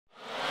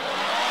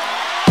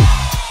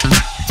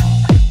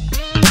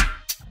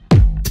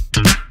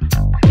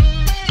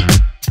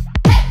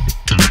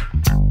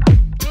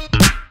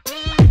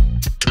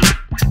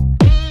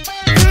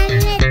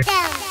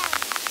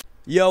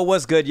Yo,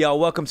 what's good, y'all?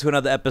 Welcome to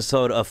another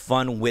episode of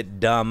Fun with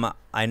Dumb.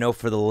 I know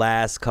for the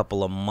last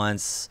couple of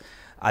months,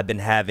 I've been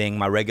having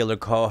my regular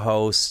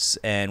co-hosts,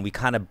 and we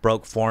kind of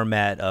broke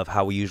format of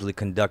how we usually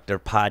conduct our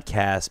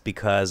podcast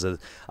because of,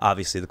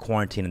 obviously, the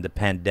quarantine and the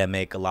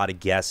pandemic. A lot of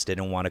guests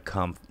didn't want to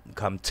come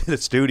to the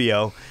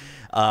studio.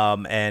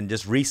 And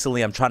just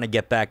recently, I'm trying to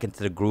get back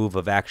into the groove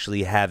of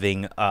actually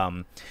having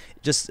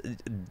just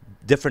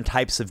different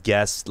types of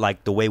guests,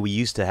 like the way we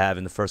used to have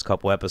in the first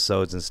couple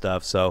episodes and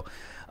stuff. So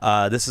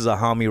this is a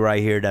homie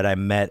right here that I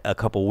met a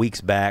couple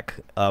weeks back,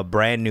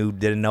 brand new,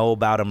 didn't know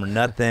about him or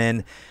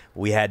nothing.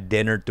 We had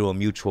dinner through a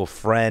mutual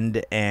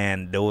friend,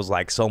 and there was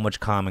like so much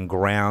common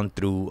ground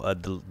through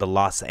the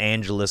Los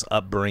Angeles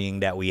upbringing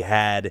that we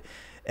had.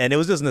 And it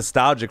was just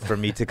nostalgic for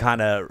me to kind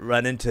of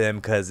run into him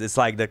because it's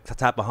like the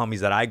type of homies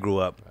that I grew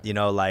up, you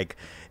know, like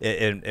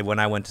when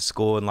I went to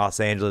school in Los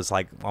Angeles,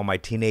 like all my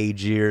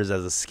teenage years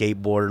as a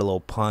skateboarder, little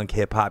punk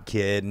hip hop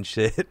kid and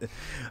shit,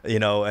 you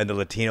know, and the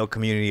Latino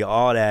community,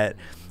 all that.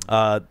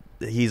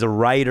 He's a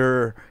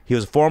writer. He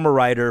was a former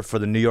writer for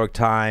the New York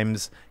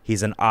Times.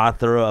 He's an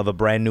author of a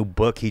brand new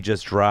book he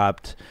just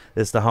dropped.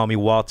 This is the homie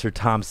Walter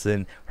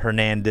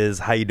Thompson-Hernandez.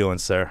 How you doing,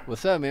 sir?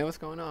 What's up, man? What's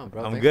going on,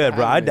 bro? I'm Thanks good,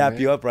 bro. I me, dap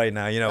man. you up right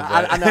now, you know.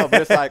 I know,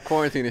 but it's like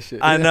quarantine and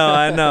shit. I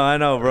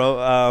know,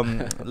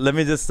 bro. Let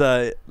me just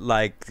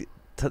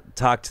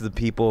talk to the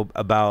people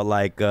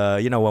about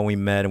you know, when we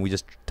met and we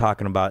just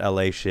talking about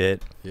LA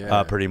shit.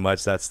 Yeah. Pretty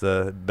much that's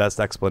the best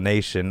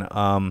explanation.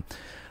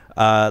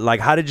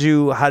 How did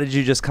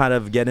you just kind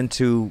of get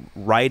into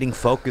writing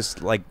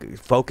focused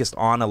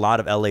on a lot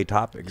of LA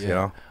topics? Yeah. You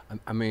know,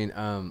 I mean,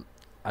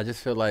 I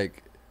just feel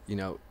like, you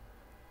know,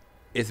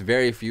 it's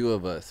very few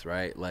of us,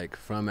 right? Like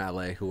from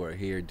LA who are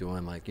here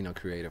doing like, you know,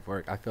 creative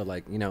work. I feel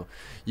like, you know,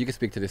 you can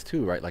speak to this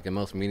too, right? Like in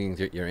most meetings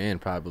you're in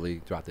probably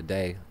throughout the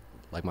day,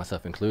 like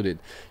myself included,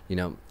 you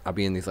know, I'll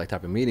be in these like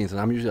type of meetings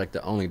and I'm usually like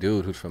the only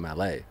dude who's from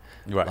LA.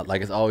 right?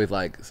 Like it's always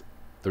like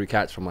 3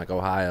 cats from like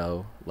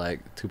Ohio,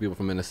 like 2 people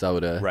from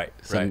Minnesota, Right,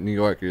 some right. New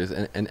Yorkers,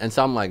 and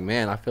so I'm like,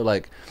 man, I feel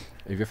like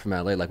if you're from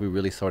LA, like we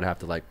really sort of have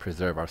to like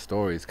preserve our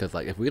stories because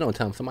like if we don't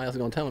tell them, somebody else is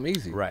gonna tell them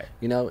easy, Right.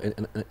 You know,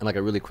 in like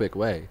a really quick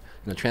way.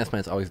 You know,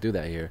 transplants always do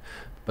that here,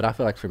 but I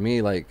feel like for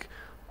me, like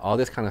all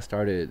this kind of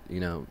started, you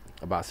know,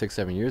 about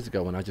 6-7 years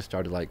ago when I just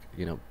started like,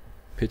 you know,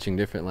 pitching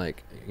different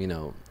like, you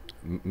know,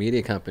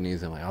 media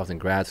companies, and like I was in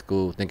grad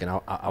school thinking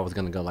I was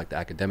gonna go like the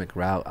academic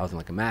route. I was in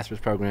like a master's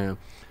program,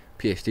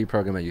 PhD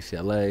program at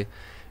UCLA,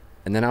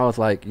 and then I was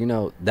like, you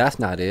know, that's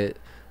not it,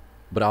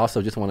 but I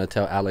also just want to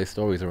tell LA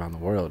stories around the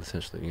world,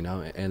 essentially, you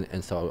know,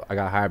 and so I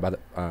got hired by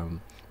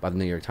the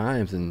New York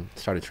Times and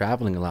started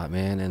traveling a lot,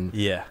 man, and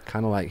Yeah.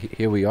 kind of like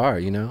here we are,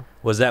 you know.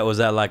 Was that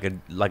like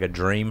a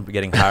dream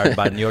getting hired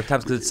by the New York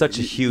Times because it's such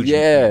a huge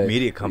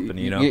media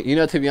company, you know? You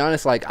know, to be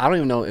honest, like I don't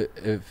even know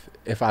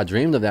if I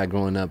dreamed of that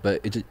growing up,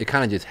 but it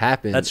kind of just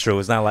happened. That's true.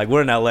 It's not like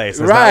we're in LA, so it's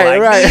right, not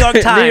like right. New York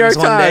Times New York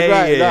one Times, day.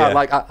 right. Yeah. No,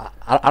 like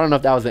I don't know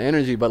if that was the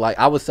energy, but like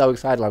I was so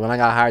excited. Like when I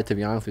got hired, to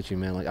be honest with you,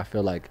 man, like I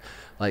feel like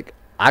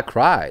I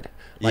cried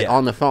like Yeah.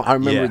 on the phone. I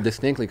remember Yeah.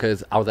 distinctly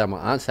because I was at my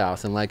aunt's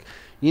house, and like,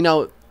 you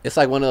know, it's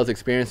like one of those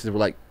experiences where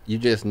like you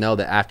just know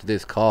that after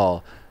this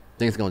call,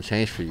 things gonna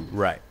change for you.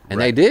 Right. And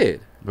right. they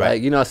did. Right.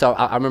 Like, you know, so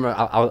I remember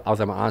I was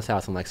at my aunt's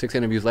house, and like 6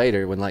 interviews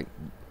later, when like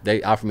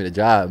they offered me the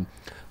job,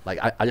 like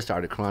I just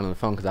started crying on the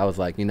phone because I was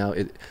like, you know,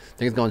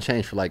 things gonna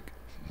change for like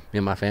me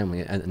and my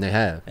family, and they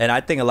have. And I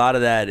think a lot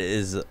of that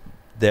is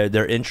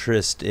their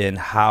interest in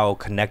how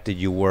connected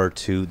you were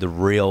to the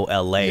real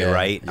LA, Yeah,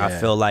 right? I yeah.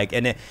 feel like,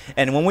 and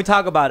when we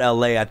talk about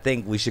LA, I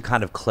think we should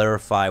kind of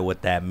clarify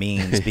what that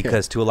means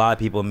because to a lot of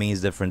people it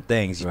means different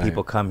things. Right.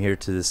 People come here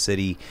to the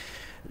city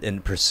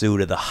in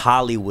pursuit of the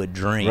Hollywood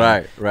dream.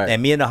 Right, right.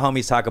 And me and the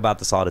homies talk about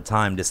this all the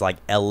time, just like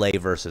LA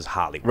versus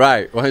Hollywood.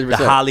 Right, 100%. The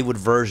Hollywood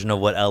version of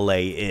what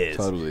LA is.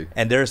 Totally.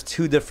 And there's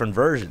 2 different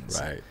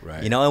versions. Right,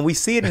 right. You know, and we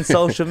see it in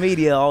social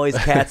media, always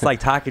cats like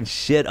talking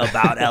shit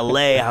about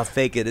LA, how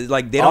fake it is.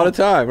 Like All the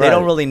time, They right.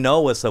 don't really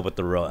know what's up with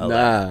the real LA.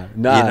 Nah.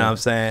 You know what I'm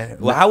saying?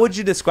 Well, how would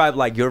you describe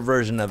like your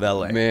version of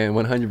LA? Man,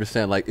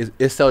 100%. Like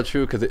it's so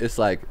true because it's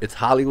like it's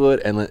Hollywood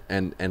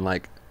and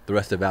like the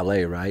rest of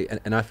LA, right?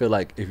 And I feel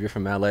like if you're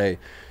from LA,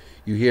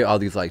 you hear all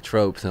these like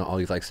tropes and all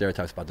these like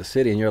stereotypes about the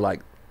city, and you're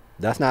like,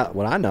 that's not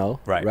what I know,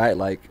 Right. Right?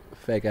 Like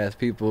fake ass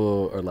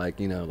people or like,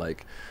 you know,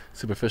 like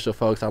superficial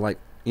folks. I'm like,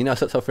 you know,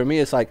 so for me,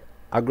 it's like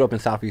I grew up in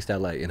Southeast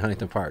LA in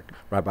Huntington Park,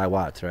 right by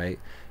Watts, right?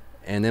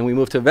 And then we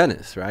moved to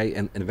Venice, right?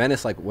 And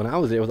Venice, like when I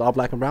was there, it was all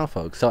black and brown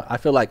folks. So I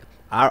feel like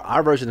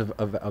our version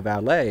of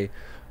LA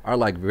are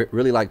like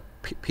really like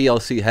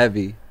POC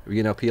heavy,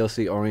 you know,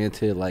 POC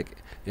oriented, like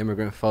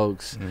immigrant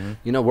folks,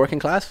 you know, working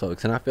class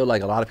folks. And I feel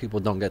like a lot of people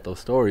don't get those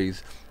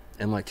stories.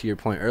 And like to your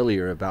point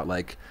earlier about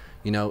like,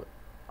 you know,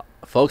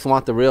 folks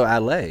want the real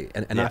LA.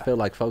 And Yeah. I feel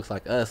like folks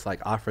like us like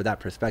offer that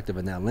perspective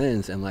and that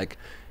lens. And like,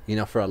 you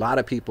know, for a lot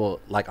of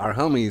people, like our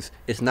homies,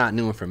 it's not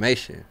new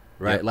information,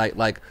 right? Yeah.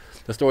 Like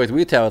the stories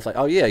we tell, it's like,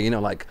 oh yeah, you know,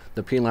 like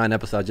the P-Line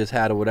episode I just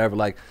had or whatever,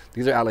 like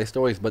these are LA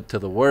stories, but to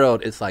the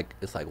world, it's like,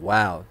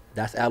 wow,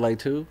 that's LA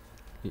too?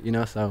 you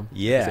know. So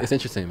yeah, it's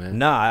interesting, man.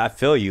 No, I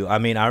feel you. I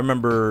mean, I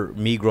remember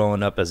me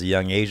growing up as a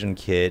young Asian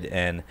kid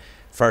and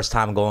first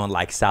time going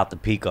like south to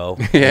Pico,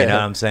 you know what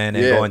I'm saying,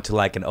 and going to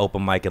like an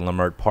open mic in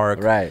Leimert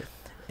Park, right?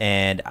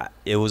 And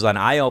it was an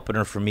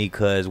eye-opener for me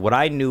because what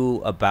I knew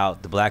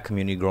about the black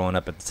community growing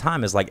up at the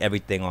time is like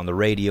everything on the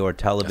radio or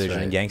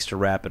television and gangster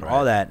rap and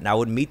all that. And I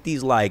would meet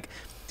these like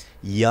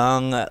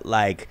young,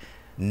 like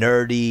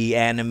nerdy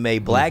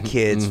anime black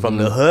kids from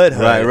the hood.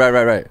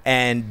 Right.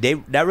 And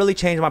that really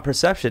changed my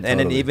perception. And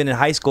then even in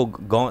high school,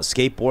 going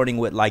skateboarding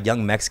with like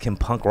young Mexican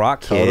punk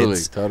rock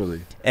kids.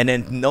 Totally. And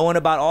then knowing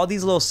about all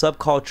these little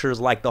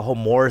subcultures like the whole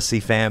Morrissey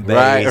fan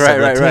base,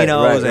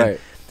 Latinos, and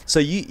so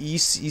you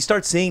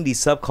start seeing these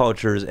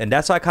subcultures, and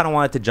that's why I kind of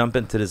wanted to jump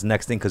into this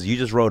next thing because you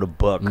just wrote a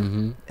book,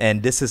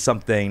 and this is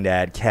something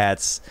that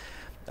cats,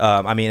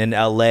 I mean, in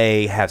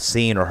LA have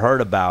seen or heard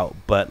about,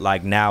 but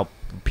like now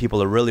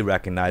people are really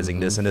recognizing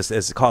this, and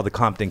it's called the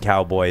Compton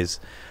Cowboys.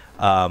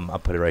 I'll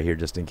put it right here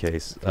just in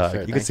case.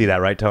 You can see that,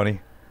 right,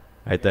 Tony?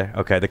 Right there.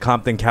 Okay, the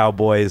Compton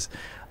Cowboys.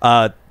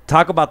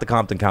 Talk about the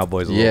Compton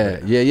Cowboys a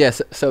little bit. Yeah.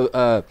 So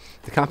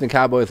the Compton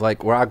Cowboys,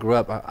 like where I grew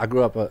up,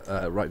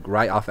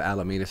 right off of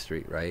Alameda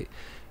Street, right?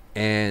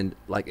 And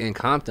like in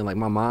Compton, like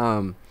my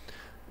mom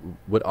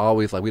would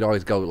always, like we'd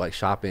always go like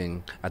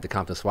shopping at the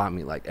Compton swap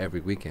meet like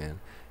every weekend.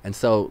 And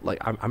so like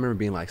I remember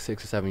being like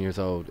 6 or 7 years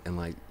old and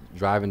like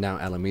driving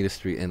down Alameda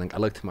Street, and like I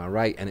looked to my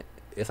right and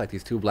it's like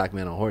these two black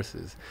men on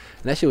horses.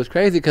 And that shit was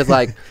crazy because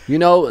like, you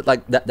know,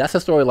 like that's a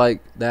story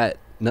like that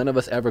none of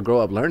us ever grow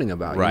up learning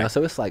about, you know?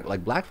 So it's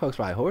like black folks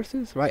ride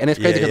horses, right? And it's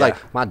crazy because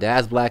like my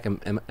dad's black and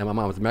my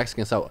mom was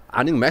Mexican, so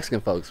I knew Mexican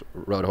folks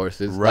rode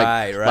horses,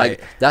 right?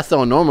 Like that's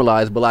so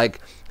normalized, but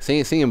like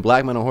seeing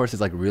black men on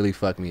horses like really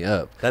fucked me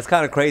up. That's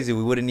kind of crazy.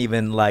 We wouldn't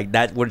even like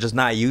that. We're just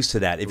not used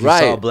to that. If you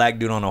saw a black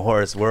dude on a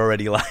horse, we're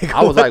already like,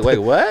 I was like, wait,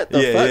 what?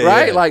 The fuck?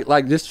 Right?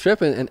 Like just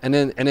tripping, and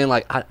then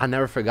like I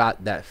never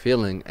forgot that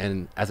feeling.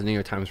 And as a New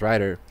York Times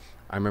writer,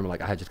 I remember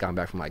like I had just gotten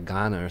back from like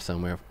Ghana or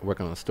somewhere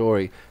working on a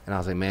story, and I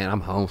was like, man,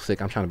 I'm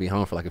homesick. I'm trying to be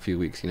home for like a few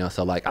weeks, you know.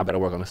 So like I better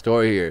work on a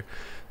story here.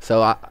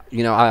 So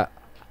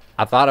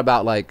I thought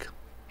about like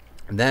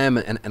them,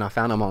 and I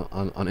found them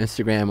on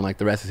Instagram, and like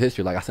the rest is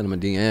history. Like I sent them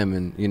a DM,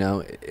 and you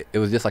know it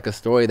was just like a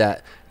story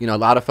that, you know, a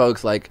lot of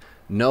folks like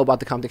know about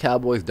the Compton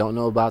Cowboys, don't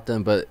know about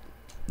them, but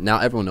now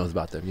everyone knows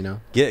about them, you know.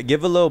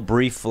 Give a little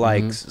brief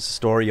like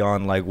story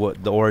on like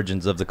what the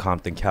origins of the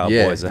Compton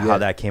Cowboys and how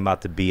that came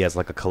out to be as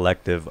like a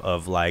collective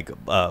of like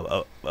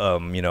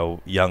you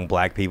know, young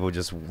black people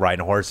just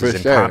riding horses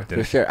in Compton.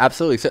 For sure,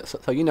 absolutely.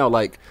 So you know,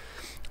 like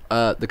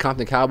the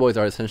Compton Cowboys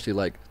are essentially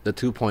like the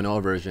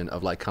 2.0 version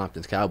of like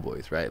Compton's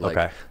Cowboys, right?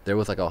 Like there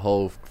was like a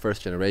whole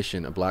first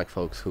generation of black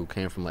folks who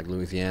came from like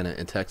Louisiana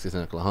and Texas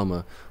and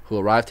Oklahoma who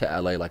arrived to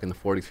LA like in the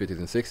 40s, 50s,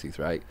 and 60s,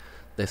 right?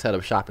 They set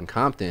up shop in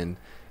Compton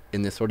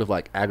in this sort of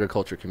like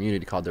agriculture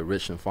community called the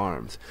Richland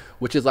Farms,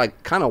 which is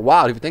like kind of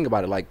wild if you think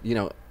about it. Like, you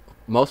know,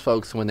 most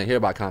folks when they hear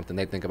about Compton,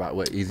 they think about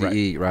what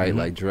Eazy-E, right?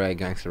 Like Dre,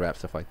 gangster rap,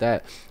 stuff like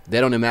that. They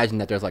don't imagine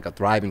that there's like a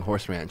thriving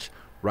horse ranch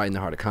right in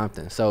the heart of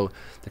Compton. So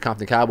the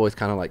Compton Cowboys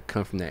kind of like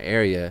come from that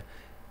area,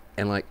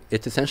 and like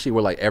it's essentially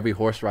where like every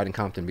horse ride in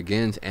Compton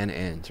begins and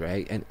ends,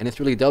 right? And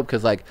it's really dope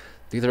because like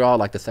these are all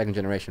like the second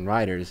generation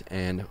riders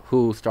and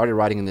who started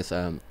riding in this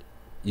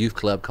youth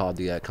club called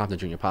the Compton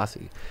Junior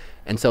Posse.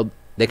 And so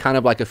they kind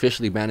of like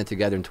officially banded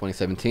together in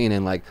 2017,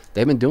 and like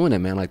they've been doing it,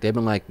 man. Like they've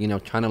been like, you know,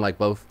 trying to like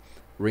both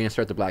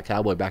reinsert the black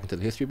cowboy back into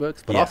the history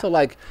books, but also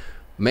like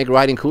make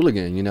riding cool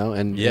again, you know,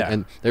 and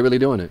they're really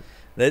doing it.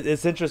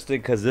 It's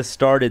interesting because this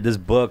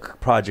book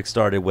project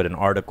started with an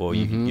article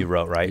you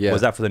wrote, right? Yeah.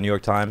 Was that for the New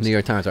York Times? New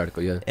York Times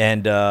article, yeah.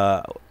 And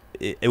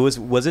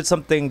was it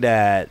something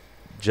that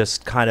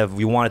just kind of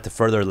you wanted to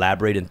further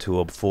elaborate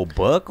into a full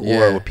book,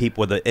 or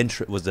was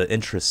the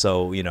interest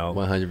so, you know,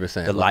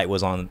 100% the light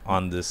was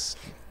on this?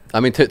 I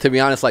mean, to be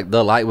honest, like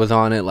the light was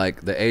on it, like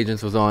the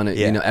agents was on it,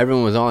 you know,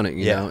 everyone was on it,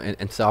 you know,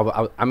 and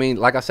so I mean,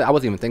 like I said, I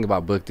wasn't even thinking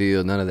about book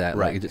deals, none of that,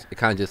 right? Like it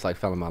kind of just like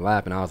fell in my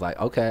lap, and I was like,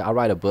 okay, I'll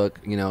write a book,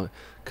 you know,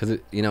 because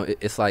you know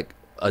it's like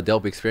a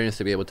dope experience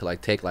to be able to like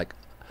take like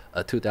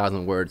a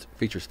 2,000 words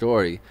feature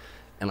story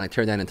and like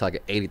turn that into like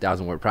an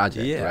 80,000 word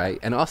project, right?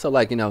 And also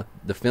like, you know,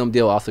 the film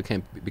deal also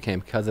became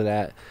because of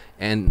that,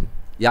 and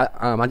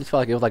I just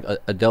felt like it was like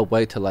a dope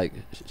way to like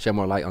shed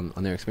more light on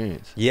their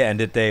experience. Yeah, and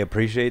did they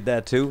appreciate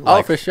that too?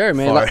 Like, oh, for sure,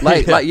 man.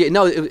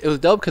 It was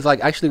dope because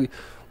like actually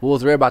what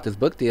was rare about this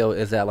book deal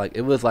is that like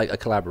it was like a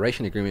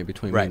collaboration agreement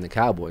between me and the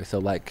Cowboys. So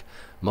like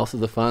most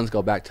of the funds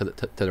go back to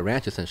the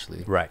ranch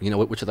essentially, right? You know,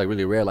 which is like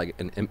really rare. Like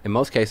in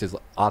most cases,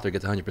 author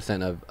gets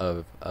 100%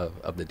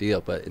 of the deal,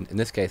 but in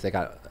this case, they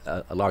got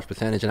a large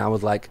percentage. And I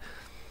was like,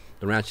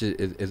 the ranch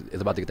is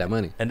about to get that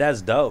money, and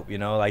that's dope. You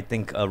know, I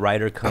think a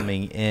writer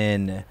coming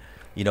in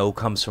you know, who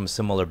comes from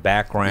similar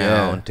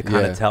background to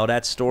kind of tell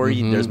that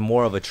story, there's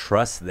more of a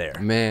trust there.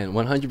 Man,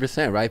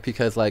 100%, right?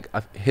 Because like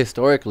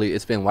historically,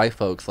 it's been white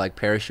folks like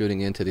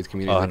parachuting into these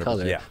communities of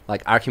color,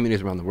 like our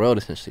communities around the world,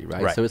 essentially,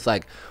 right? So it's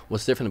like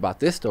what's different about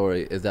this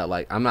story is that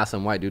like I'm not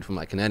some white dude from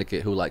like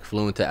Connecticut who like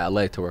flew into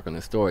LA to work on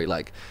this story.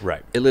 Like,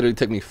 it literally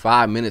took me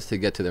 5 minutes to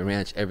get to the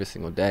ranch every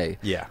single day.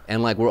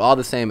 And like we're all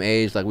the same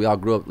age, like we all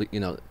grew up, you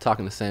know,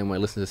 talking the same way,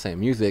 listening to the same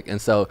music,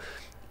 and so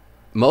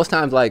most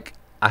times like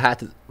I had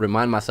to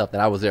remind myself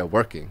that I was there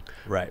working,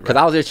 because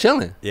I was there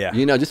chilling,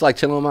 you know, just like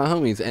chilling with my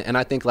homies, and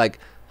I think like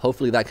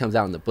hopefully that comes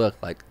out in the book,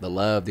 like the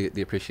love,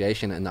 the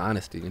appreciation, and the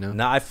honesty, you know.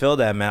 No, I feel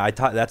that, man.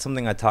 That's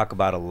something I talk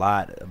about a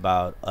lot,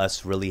 about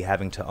us really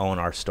having to own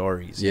our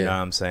stories, you know what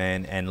I'm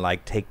saying, and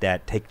like take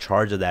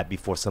charge of that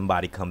before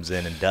somebody comes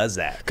in and does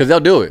that, because they'll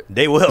do it.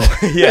 They will.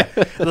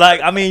 Like,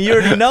 I mean, you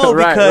already know,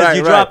 because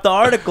you dropped the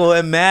article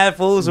and mad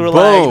fools were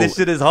like, this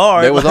shit is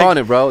hard. They was like, on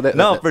it, bro.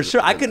 No, for sure.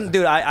 I couldn't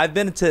do it. I've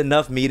been to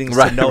enough meetings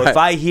to know if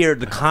I hear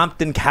the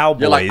Compton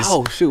Cowboys, you're like,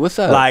 oh shoot, what's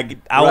up? Like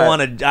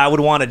I would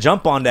want to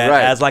jump on that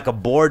as like a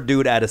bored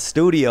dude at a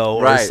studio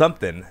or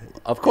something.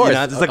 Of course, you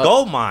know, it's a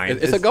gold mine.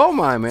 It's a gold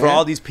mine, man. For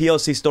all these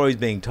POC stories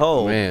being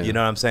told, man. You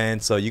know what I'm saying?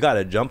 So you got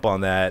to jump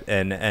on that,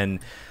 and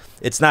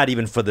it's not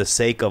even for the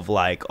sake of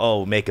like,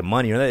 oh, making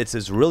money or that.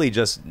 It's really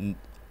just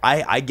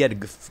I get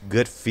a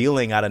good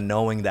feeling out of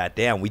knowing that,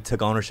 damn, we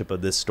took ownership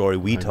of this story,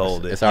 we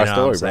told it. It's our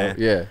story, bro.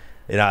 Yeah,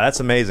 you know, that's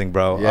amazing,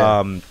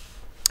 bro.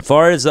 As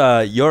far as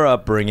your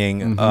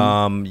upbringing,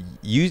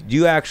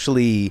 you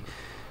actually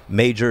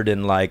majored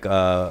in like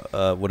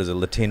what is it,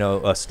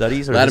 Latino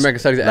studies or Latin American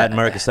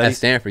studies at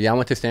Stanford. I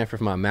went to Stanford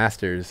for my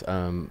master's.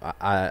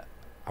 I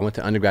went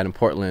to undergrad in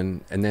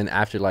Portland, and then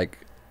after like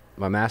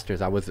my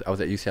master's, I was at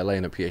UCLA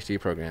in a PhD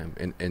program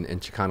in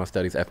Chicano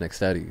studies, ethnic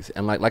studies,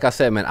 and like I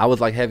said, man, I was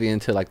like heavy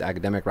into like the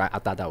academic, right? I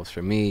thought that was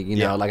for me, you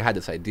know, like I had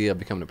this idea of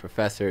becoming a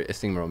professor. It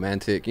seemed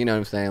romantic, you know what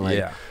I'm saying?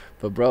 Like,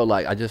 but bro,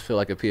 like I just feel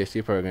like a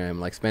PhD program,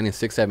 like spending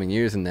 6-7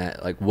 years in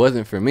that, like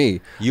wasn't for me.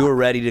 You were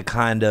ready to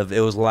kind of, it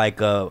was like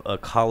a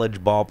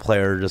college ball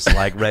player, just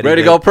like ready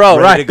to go pro,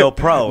 ready to go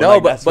pro. No,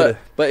 like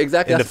but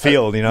exactly in the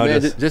field, you know, man,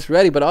 just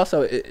ready. But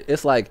also,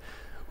 it's like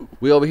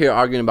we over here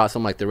arguing about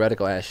some like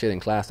theoretical ass shit in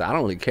class that I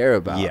don't really care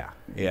about.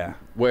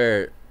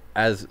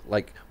 Whereas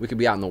like we could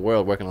be out in the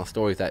world working on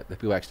stories that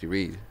people actually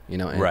read, you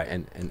know,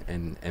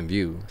 and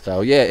view.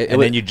 So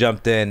and then you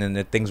jumped in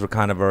and things were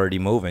kind of already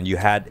moving. You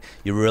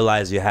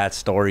realized you had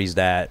stories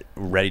that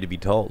were ready to be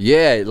told.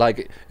 Yeah,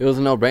 like it was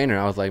a no-brainer.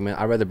 I was like, man,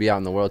 I'd rather be out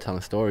in the world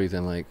telling stories,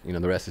 and like, you know,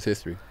 the rest is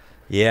history.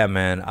 Yeah,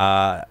 man.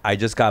 I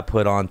just got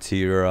put onto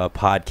your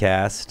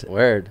podcast.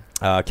 Word.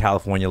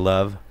 California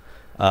Love.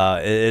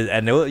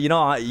 You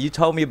know, you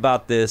told me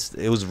about this.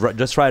 It was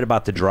just right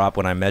about to drop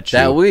when I met you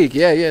that week.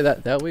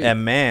 That week.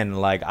 And man,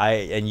 like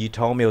you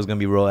told me it was gonna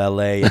be real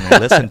LA, and I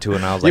listened to it,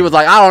 and I was like, you was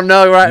like, I don't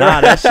know, right? Nah,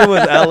 that shit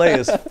was LA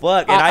as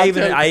fuck.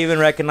 And I even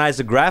recognized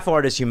the graph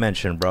artists you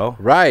mentioned, bro.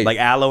 Right. Like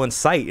Aloe and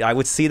Sight. I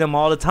would see them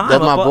all the time. They're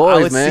my boys,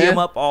 I would man. see them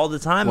up all the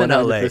time in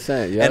LA. Yep.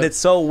 And it's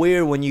so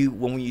weird when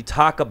you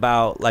talk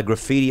about like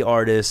graffiti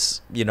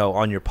artists, you know,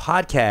 on your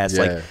podcast,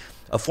 like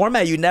a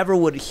format you never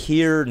would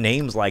hear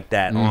names like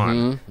that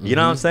on. You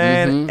know what I'm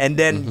saying? And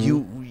then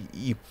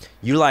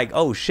you're like,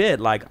 oh shit,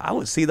 like I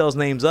would see those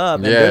names up,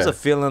 and there's a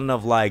feeling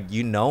of like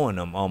you knowing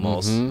them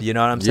almost. You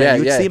know what I'm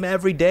saying? You'd see them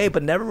every day,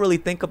 but never really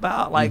think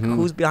about like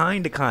who's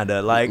behind it, kind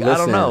of like. I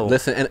don't know.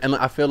 Listen, and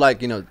I feel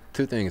like, you know,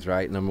 two things,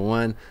 right? Number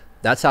one,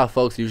 that's how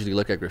folks usually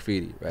look at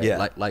graffiti,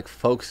 right? Like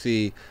folks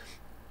see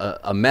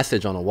a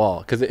message on a wall,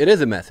 because it is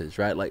a message,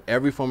 right? Like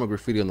every form of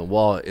graffiti on the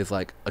wall is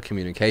like a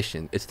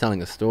communication. It's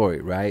telling a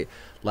story, right?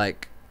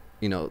 Like,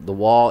 you know, the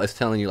wall is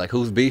telling you like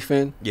who's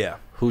beefing,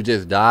 who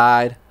just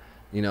died,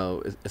 you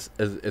know,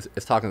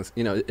 it's talking,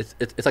 you know,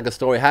 it's like a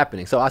story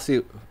happening. So I see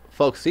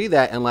folks see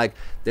that, and like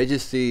they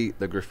just see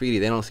the graffiti,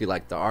 they don't see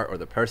like the art or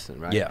the person,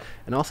 right?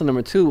 And also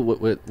number two,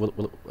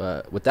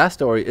 with that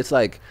story, it's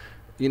like,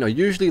 you know,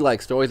 usually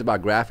like stories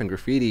about graph and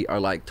graffiti are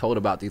like told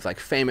about these like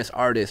famous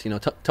artists, you know,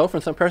 told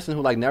from some person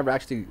who like never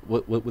actually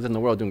was in the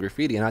world doing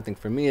graffiti. And I think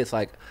for me, it's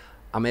like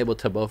I'm able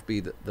to both be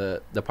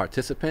the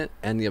participant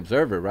and the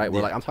observer, right?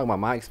 Where like I'm talking about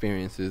my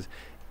experiences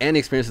and the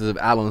experiences of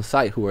Aloe and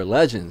Sight, who are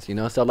legends, you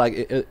know. So like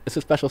it's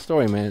a special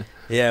story, man.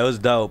 Yeah, it was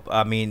dope.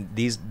 I mean,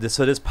 this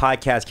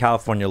podcast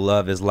California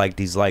Love is like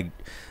these like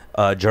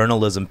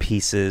journalism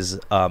pieces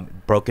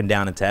broken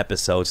down into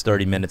episodes,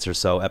 30 minutes or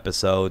so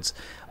episodes.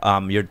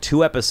 You're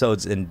 2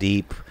 episodes in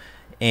deep,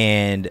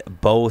 and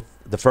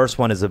the first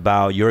one is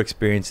about your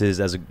experiences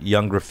as a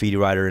young graffiti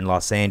writer in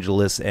Los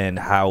Angeles and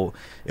how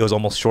it was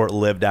almost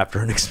short-lived after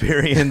an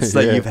experience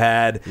that you've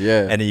had,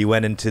 and then you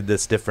went into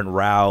this different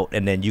route,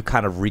 and then you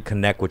kind of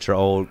reconnect with your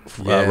old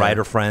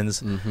writer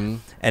friends. And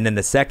then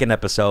the second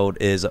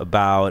episode is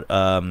about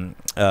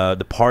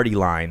the party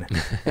line.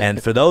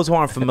 And for those who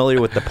aren't familiar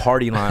with the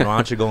party line, why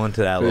don't you go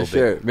into that a little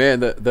bit?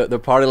 Man,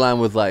 the party line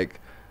was like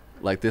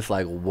this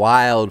like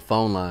wild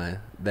phone line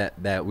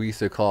that we used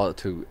to call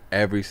to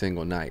every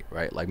single night,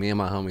 right? Like me and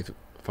my homies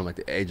from like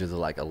the ages of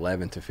like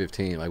 11 to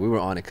 15. Like we were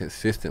on it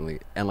consistently,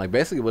 and like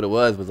basically what it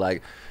was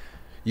like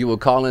you would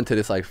call into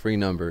this like free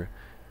number,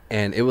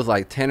 and it was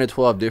like 10 or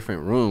 12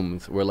 different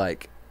rooms where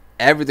like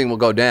everything will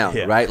go down,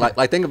 right?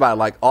 Like think about it,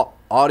 like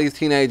all these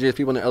teenagers,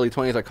 people in their early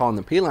 20s are calling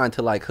the P line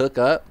to like hook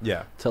up,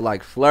 to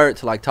like flirt,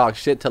 to like talk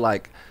shit, to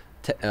like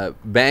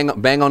bang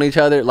on each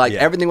other. Like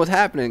everything was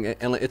happening,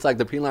 and it's like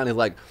the P line is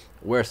like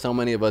where so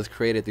many of us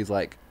created these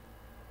like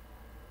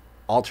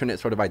alternate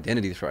sort of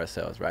identities for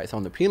ourselves, right? So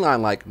on the P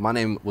line, like my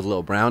name was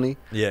Lil Brownie,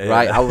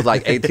 right? I was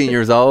like 18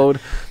 years old.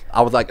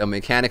 I was like a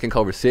mechanic in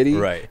Culver City,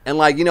 right? And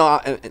like, you know,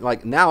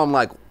 like now I'm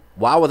like,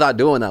 why was I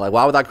doing that? Like,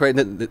 why was I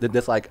creating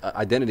this like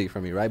identity for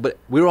me, right? But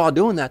we were all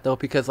doing that though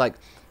because like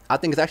I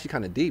think it's actually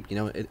kind of deep, you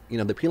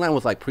know. The P line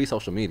was like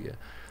pre-social media,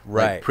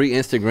 right? Like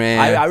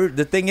pre-Instagram.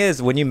 The thing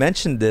is, when you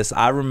mentioned this,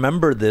 I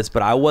remember this,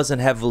 but I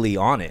wasn't heavily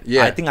on it.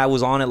 I think I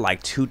was on it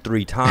like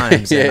 2-3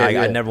 times, and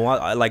I never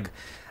want like,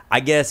 I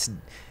guess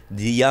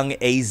the young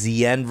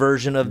AZN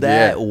version of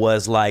that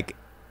was like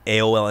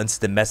AOL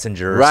Instant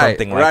Messenger or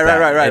something like that.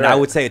 Right. And I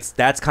would say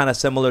that's kind of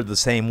similar the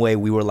same way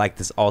we were like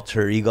this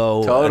alter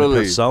ego and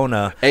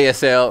persona.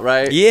 ASL,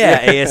 right?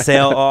 Yeah,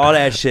 ASL, all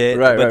that shit.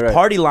 But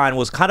Party Line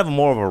was kind of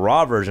more of a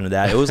raw version of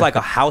that. It was like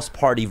a house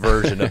party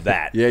version of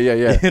that. Yeah.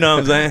 You know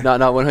what I'm saying? No,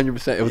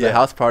 100%. It was a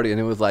house party,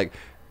 and it was like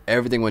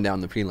everything went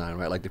down the P line,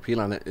 right? Like the P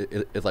line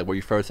is like where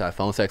you first have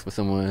phone sex with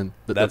someone.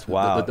 That's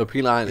wild. The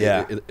P line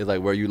is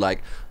like where you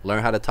like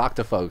learn how to talk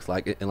to folks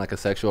like in like a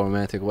sexual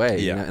romantic way.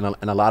 You know?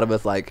 And a lot of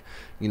us like,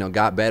 you know,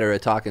 got better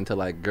at talking to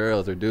like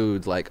girls or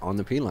dudes like on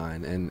the P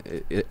line, and it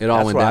all went down.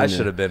 That's where I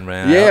should have been,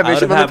 man. Yeah, I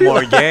should have had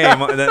more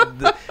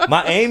game.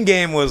 My aim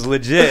game was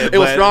legit. It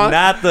was strong.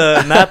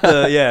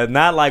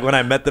 Not like when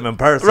I met them in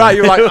person. Right,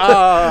 you're like,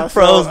 oh,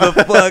 froze the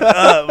fuck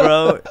up,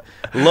 bro.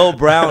 Lil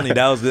Brownie,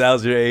 that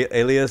was your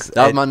alias.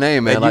 That was my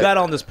name, man. And you got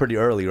on this pretty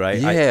early, right?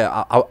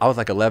 Yeah, I was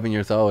like 11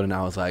 years old, and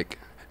I was like,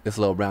 it's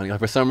Lil Brownie. Like,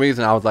 for some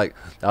reason, I was like,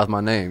 that was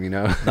my name, you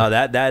know? No,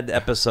 that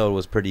episode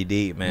was pretty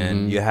deep,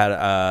 man. You had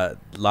a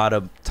lot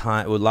of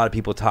time with a lot of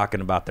people talking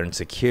about their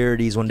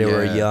insecurities when they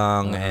were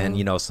young, and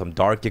you know, some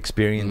dark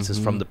experiences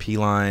from the P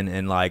line,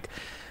 and like.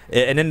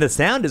 And then the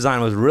sound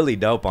design was really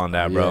dope on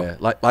that, bro.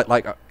 Yeah,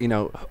 like you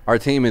know, our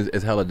team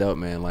is hella dope,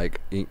 man. Like,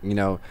 you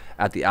know,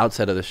 at the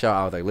outset of the show,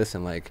 I was like,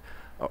 listen, like,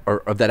 or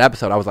of that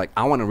episode, I was like,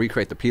 I want to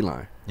recreate the P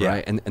line,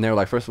 right? And they were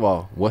like, first of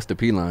all, what's the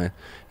P line?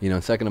 You know,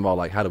 and second of all,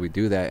 like, how do we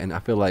do that? And I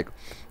feel like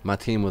my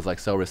team was like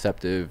so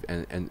receptive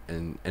and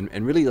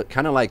really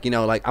kind of like, you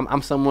know, like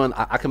I'm someone,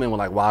 I come in with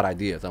like wild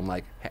ideas. I'm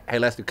like, hey,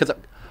 let's do, because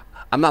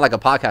I'm not like a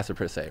podcaster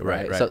per se,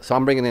 right? So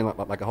I'm bringing in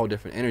like a whole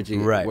different energy,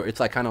 where it's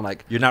like kind of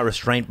like, you're not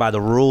restrained by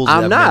the rules that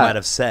they might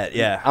have set.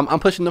 I'm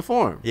pushing the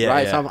form,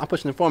 right? So I'm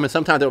pushing the form, and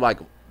sometimes they're like,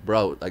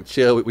 bro, like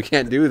chill, we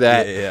can't do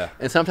that.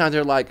 And sometimes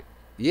they're like,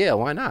 yeah,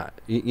 why not?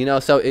 You know,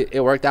 so it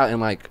worked out,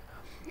 and like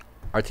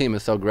our team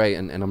is so great,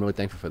 and I'm really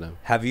thankful for them.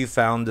 Have you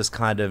found this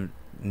kind of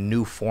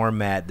new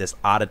format, this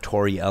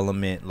auditory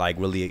element, like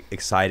really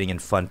exciting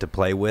and fun to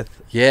play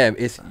with? Yeah,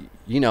 it's,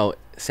 you know,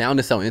 sound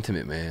is so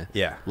intimate, man.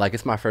 Yeah, like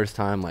it's my first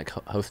time like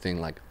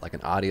hosting like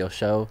an audio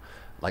show.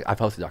 Like I've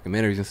hosted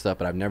documentaries and stuff,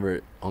 but I've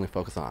never only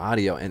focused on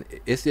audio, and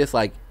it's just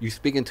like you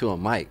speaking to a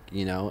mic,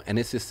 you know, and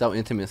it's just so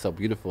intimate, so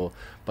beautiful.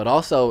 But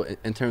also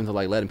in terms of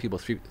like letting people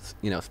speak,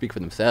 you know, speak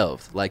for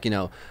themselves. Like, you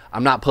know,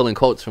 I'm not pulling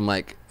quotes from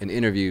like an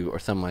interview or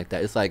something like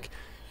that. It's like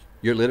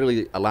you're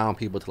literally allowing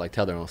people to like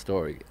tell their own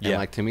story. And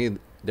like, to me,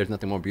 there's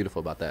nothing more beautiful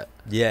about that.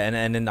 Yeah,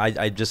 and then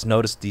I just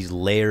noticed these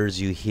layers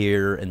you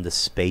hear and the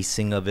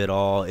spacing of it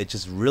all. It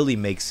just really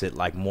makes it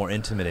like more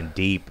intimate and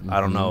deep.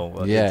 I don't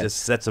know. Yeah, it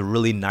just sets a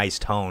really nice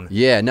tone.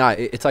 Yeah, no,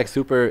 it's like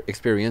super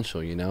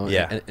experiential, you know.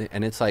 Yeah,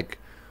 and it's like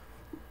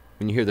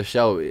when you hear the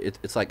show,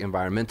 it's like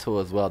environmental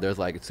as well. There's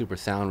like, it's super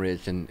sound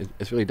rich, and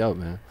it's really dope,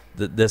 man.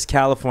 This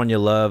California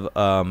Love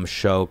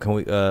show, can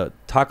we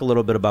talk a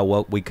little bit about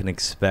what we can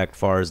expect as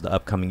far as the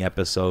upcoming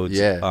episodes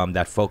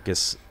that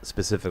focus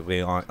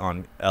specifically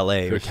on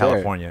LA or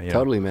California? Sure.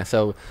 Totally, man.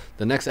 So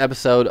the next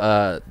episode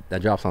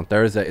that drops on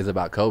Thursday is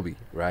about Kobe,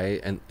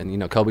 right? And you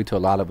know, Kobe to a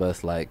lot of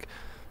us like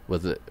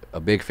was a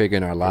big figure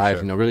in our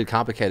lives, you know, really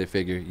complicated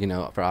figure, you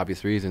know, for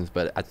obvious reasons.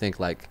 But I think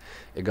like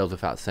it goes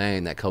without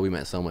saying that Kobe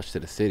meant so much to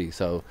the city.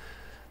 So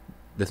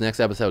this next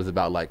episode is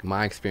about like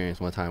my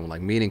experience one time with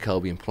like meeting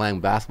Kobe and playing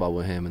basketball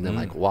with him, and then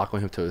like walking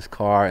him to his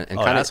car and kind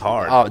of. That's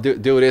hard. Oh,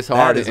 dude, it's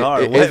hard. That is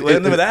hard.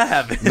 When did that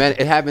happen? Man,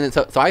 it happened.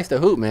 So I used to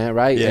hoop, man,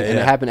 right? And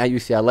it happened at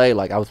UCLA.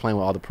 Like I was playing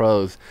with all the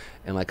pros,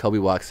 and like Kobe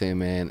walks in,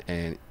 man,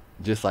 and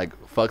just like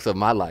fucks up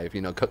my life, you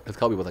know, because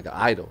Kobe was like an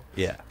idol.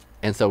 Yeah.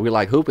 And so we're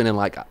like hooping, and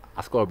like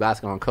I scored a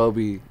basket on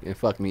Kobe and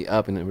fucked me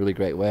up in a really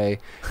great way.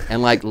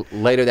 And like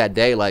later that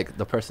day, like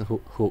the person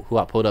who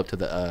I pulled up to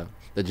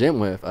the gym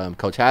with,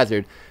 Coach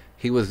Hazard,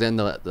 he was then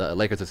the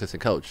Lakers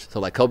assistant coach. So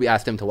like Kobe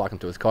asked him to walk him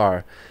to his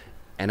car,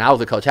 and I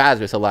was a Coach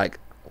Hazard. So like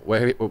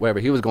wherever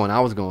he was going,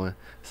 I was going.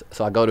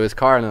 So I go to his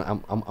car,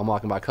 and I'm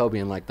walking by Kobe,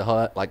 and like the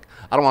whole, like,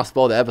 I don't want to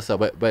spoil the episode,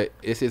 but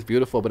it's just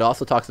beautiful. But it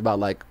also talks about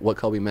like what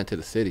Kobe meant to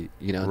the city,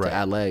 you know,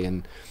 to LA,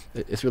 and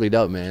it's really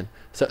dope, man.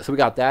 So we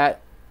got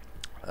that.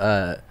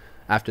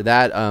 after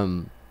that,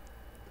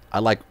 I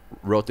like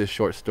wrote this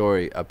short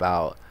story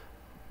about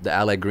the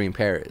LA Green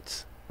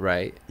Parrots,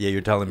 right? Yeah,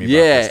 you're telling me about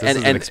this. This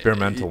is an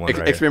experimental one,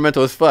 right?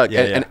 Experimental as fuck.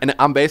 Yeah, and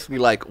I'm basically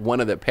like one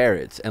of the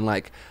parrots, and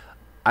like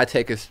I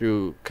take us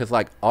through, because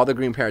like all the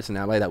green parrots in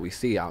LA that we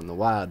see out in the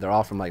wild, they're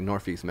all from like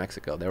Northeast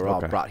Mexico. They were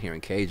all brought here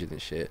in cages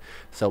and shit.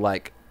 So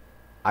like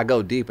I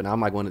go deep, and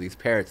I'm like one of these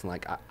parrots, and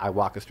like I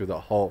walk us through the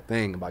whole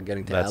thing about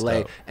getting to LA,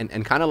 dope.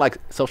 and kind of like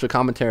social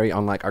commentary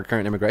on like our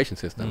current immigration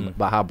system,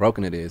 about how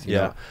broken it is, you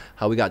know,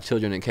 how we got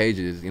children in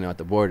cages, you know, at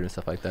the border and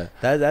stuff like that.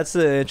 That's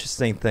the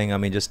interesting thing. I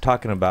mean, just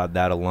talking about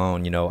that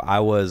alone, you know, I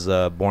was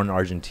born in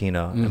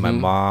Argentina, and my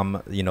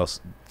mom, you know,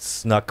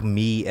 snuck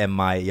me and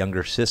my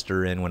younger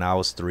sister in when I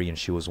was 3 and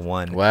she was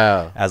 1.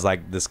 Wow. As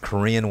like this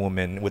Korean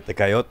woman with the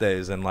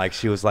coyotes, and like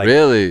she was like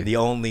really the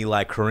only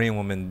like Korean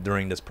woman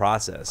during this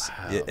process.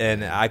 Wow,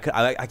 and I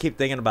keep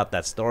thinking about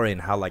that story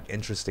and how like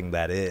interesting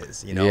that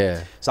is, you know.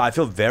 Yeah. So I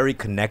feel very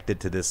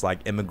connected to this like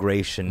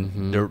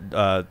immigration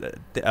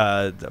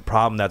the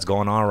problem that's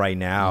going on right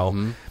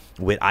now.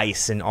 With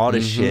ICE and all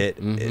this shit,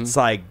 it's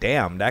like,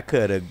 damn, that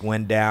could have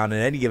went down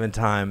at any given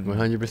time.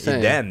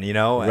 100%. Then, you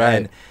know,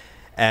 right.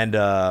 And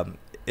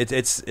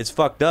it's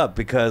fucked up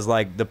because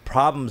like the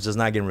problem's just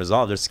not getting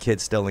resolved. There's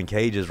kids still in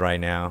cages right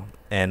now,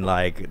 and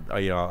like,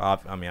 you know,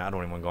 I mean, I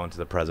don't even want to go into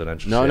the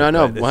presidential. No, shit,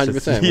 no,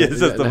 100%. It's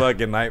just a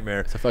fucking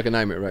nightmare. It's a fucking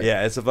nightmare, right?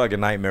 Yeah, it's a fucking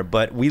nightmare.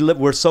 But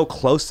we're so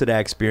close to that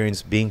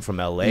experience being from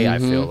LA. I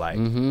feel like,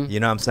 you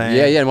know what I'm saying?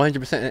 Yeah,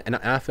 100%. And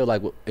I feel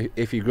like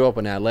if you grow up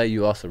in LA,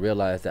 you also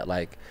realize that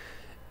like,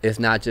 it's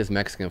not just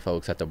Mexican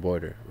folks at the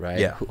border, right?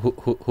 Yeah.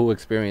 Who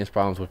experience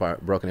problems with our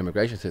broken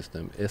immigration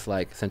system. It's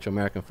like Central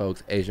American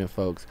folks, Asian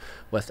folks,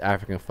 West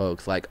African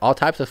folks, like all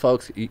types of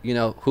folks, you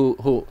know,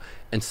 who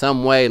in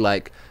some way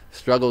like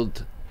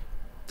struggled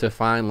to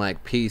find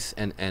like peace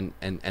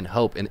and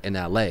hope in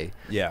LA.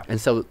 Yeah. And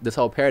so this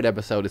whole Parrot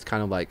episode is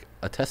kind of like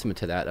a testament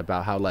to that,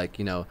 about how like,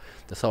 you know,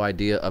 this whole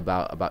idea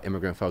about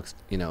immigrant folks,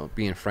 you know,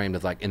 being framed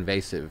as like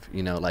invasive,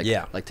 you know, like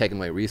like taking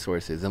away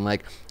resources, and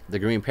like the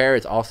Green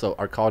Parrots also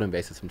are called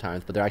invasive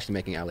sometimes, but they're actually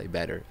making LA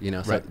better, you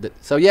know. So right.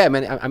 So yeah,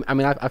 man, I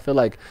mean I feel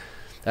like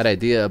that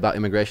idea about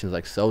immigration is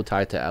like so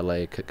tied to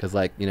LA, because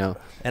like, you know,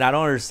 and I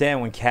don't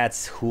understand when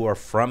cats who are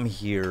from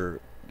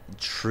here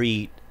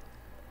treat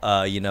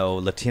you know,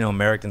 Latino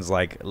Americans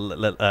like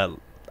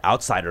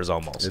outsiders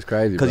almost. It's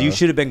crazy, because you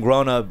should have been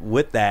grown up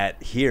with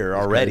that here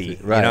already.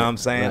 Right. You know what I'm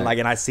saying? Right. Like,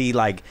 and I see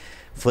like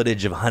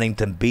footage of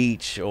Huntington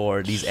Beach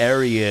or these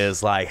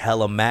areas like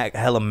hella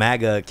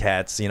MAGA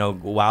cats, you know,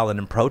 wilding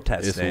and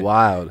protesting. It's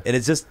wild, and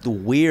it's just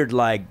weird.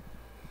 Like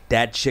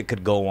that shit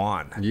could go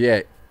on.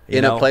 Yeah,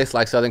 in a place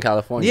like Southern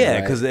California.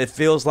 Yeah, because it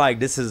feels like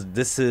this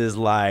is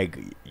like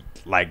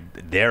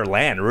their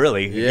land,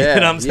 really. Yeah,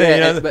 you know what I'm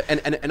saying?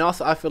 Yeah, and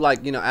also I feel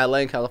like, you know, LA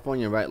and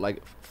California, right?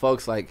 Like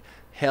folks like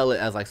hail it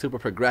as like super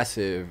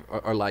progressive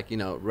or like, you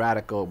know,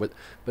 radical, but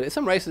it's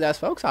some racist ass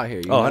folks out here.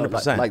 You know?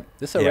 100%. Like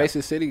this is a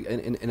racist city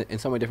in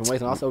so many different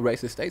ways, and also a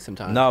racist state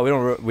sometimes. No,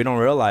 we don't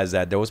realize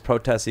that there was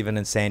protests even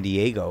in San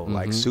Diego,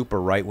 like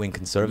super right wing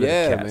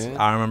conservative cats. Man.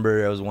 I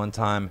remember there was one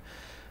time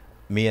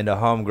me and the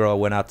homegirl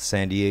went out to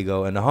San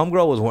Diego, and the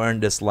homegirl was wearing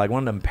this like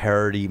one of them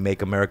parody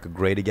 "Make America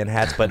Great Again"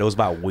 hats, but it was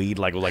about weed.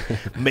 Like it was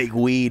like "Make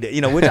weed,"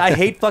 you know, which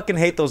I fucking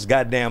hate those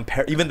goddamn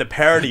even the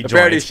parody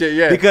joints, shit,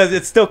 yeah, because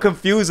it's still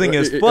confusing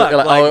as fuck.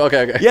 Like, oh,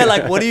 okay. Yeah,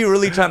 like what are you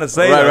really trying to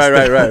say?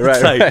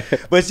 Right.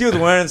 But she was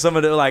wearing some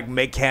of the like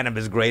 "Make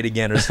Cannabis Great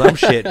Again" or some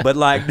shit. But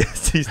like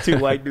these two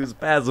white dudes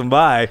passing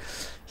by,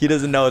 he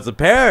doesn't know it's a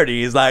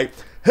parody. He's like,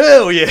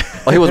 hell yeah.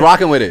 Oh, he was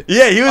rocking with it.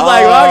 Yeah, he was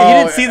like rocking. He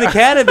didn't see the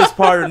cannabis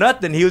part or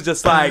nothing. He was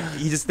just like,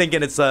 he's just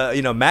thinking it's a,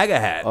 you know, MAGA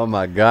hat. Oh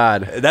my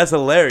God. That's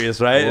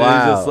hilarious, right? Wow. And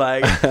it's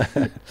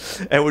just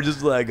like, and we're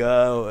just like,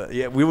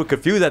 yeah, we were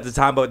confused at the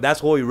time, but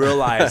that's what we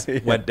realized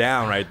went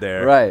down right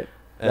there. Right.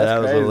 And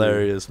that was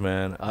hilarious,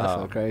 man. That's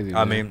so crazy,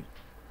 I mean,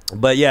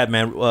 but yeah,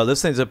 man,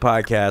 listening to the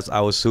podcast,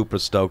 I was super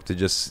stoked to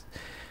just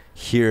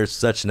hear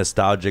such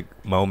nostalgic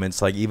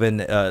moments, like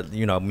even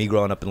you know, me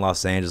growing up in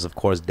Los Angeles, of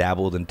course,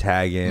 dabbled in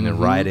tagging and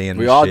writing and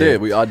we all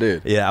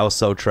did yeah, I was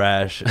so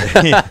trash.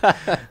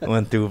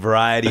 Went through a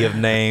variety of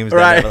names,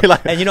 right?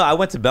 And you know, I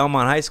went to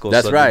Belmont High School.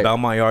 That's so right. The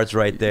Belmont Yard's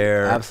right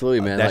there.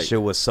 Absolutely, man. That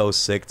shit was so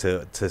sick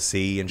to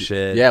see and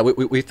shit. Yeah,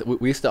 we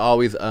used to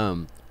always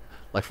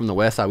like from the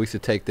west side, we used to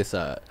take this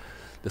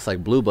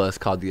like blue bus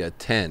called the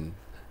 10,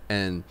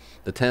 and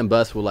the 10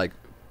 bus will like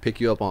pick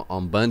you up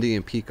on Bundy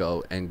and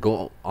Pico and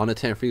go on the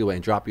 10 freeway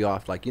and drop you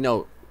off, like, you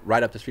know,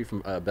 right up the street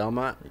from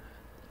Belmont,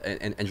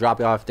 and drop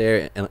you off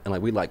there, and like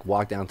we like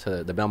walk down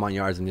to the Belmont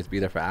Yards and just be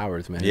there for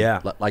hours, man.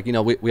 Yeah. Like, you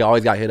know, we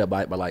always got hit up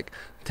by like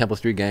Temple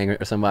Street Gang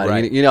or somebody,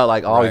 right. you know,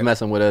 like always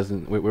messing with us,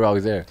 and we're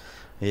always there.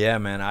 Yeah,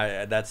 man.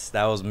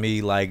 That was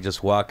me, like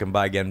just walking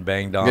by, getting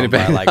banged on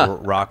by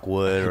like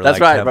Rockwood or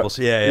that's like right, Temples.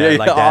 Yeah,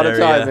 like all that the area.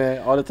 time,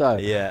 man, all the time.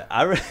 Yeah,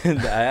 I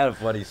had a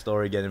funny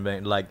story getting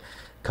banged, like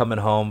coming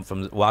home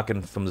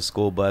walking from the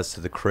school bus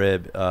to the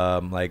crib,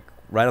 like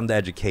right on the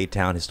edge of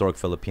K-Town, historic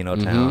Filipino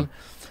town,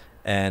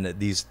 and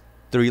these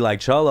three like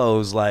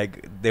cholos,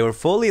 like they were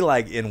fully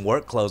like in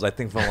work clothes, I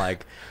think from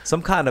like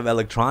some kind of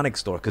electronic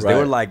store, because they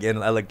were like in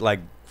like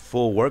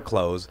full work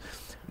clothes.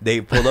 They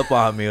pulled up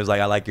on me. It was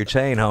like, I like your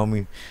chain,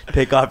 homie.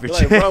 Take off your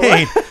chain. Bro,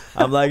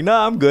 I'm like, no,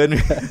 I'm good.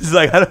 It's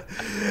like,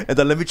 and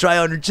then let me try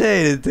on your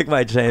chain. And took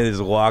my chain and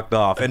just walked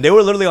off. And they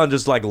were literally on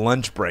just like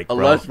lunch break, bro.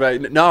 Lunch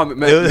break. No,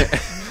 man.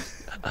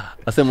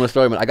 A similar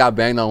story, man. I got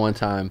banged on one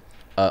time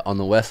on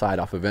the west side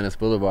off of Venice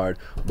Boulevard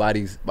by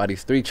these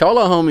three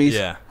cholo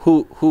homies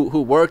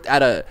who worked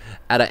at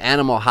an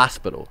animal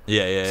hospital.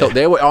 So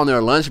they were on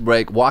their lunch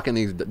break walking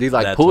these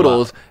like That's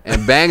poodles wild.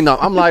 And banged them.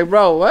 I'm like,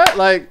 bro, what?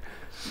 Like,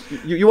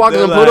 you walking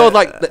them poodles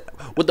like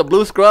with the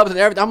blue scrubs and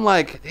everything. I'm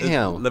like,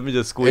 damn. Let me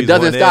just squeeze. It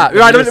doesn't one stop. In.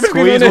 Right, let me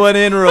squeeze one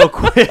in real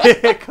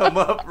quick. Come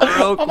up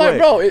real quick. I'm like,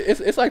 bro,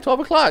 it's like 12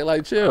 o'clock.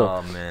 Like, chill.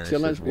 Oh man, chill.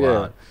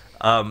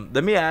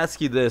 Let me ask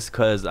you this,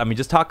 because I mean,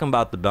 just talking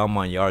about the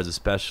Belmont Yards,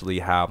 especially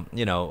how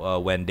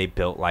when they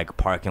built like a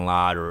parking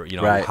lot or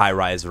high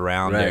rise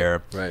around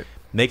there,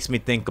 makes me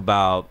think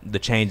about the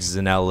changes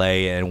in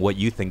LA and what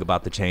you think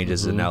about the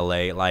changes in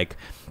LA. Like,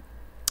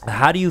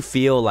 how do you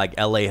feel like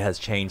LA has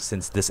changed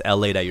since this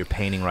LA that you're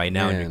painting right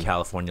now in your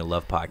California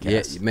Love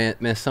podcast? Yeah,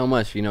 man, so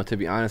much. To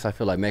be honest, I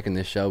feel like making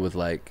this show was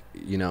like,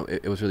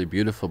 it was really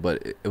beautiful,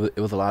 but it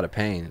was a lot of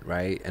pain,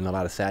 right? And a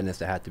lot of sadness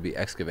that had to be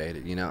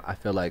excavated. I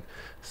feel like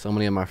so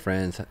many of my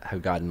friends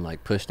have gotten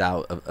like pushed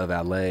out of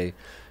LA.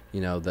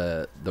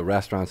 The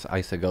restaurants I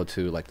used to go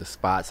to, like the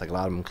spots, like a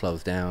lot of them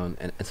closed down.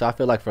 And so I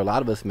feel like for a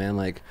lot of us, man,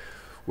 like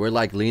we're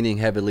like leaning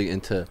heavily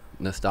into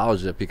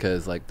nostalgia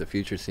because like the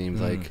future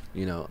seems like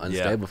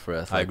unstable for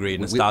us. I agree.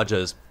 Nostalgia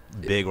is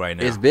big right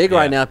now. It's big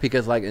right now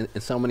because like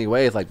in so many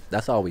ways, like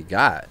that's all we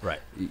got. Right.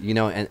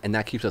 And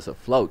that keeps us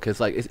afloat because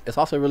like it's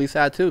also really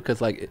sad too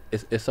because like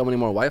it's so many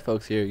more white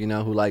folks here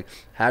who like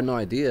had no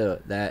idea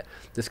that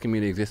this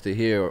community existed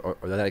here or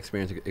that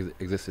experience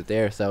existed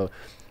there. So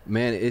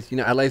man, it's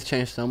LA's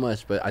changed so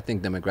much, but I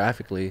think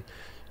demographically,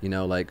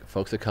 like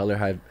folks of color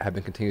have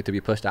been continued to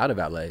be pushed out of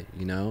LA,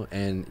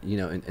 and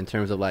in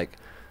terms of like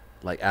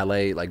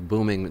LA like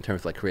booming in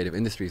terms of like creative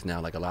industries now,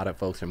 like a lot of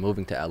folks are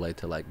moving to LA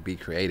to like be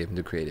creative and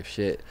do creative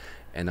shit.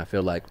 And I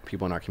feel like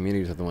people in our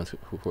communities are the ones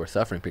who are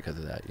suffering because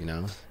of that,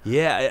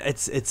 Yeah,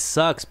 it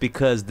sucks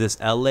because this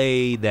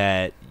LA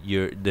the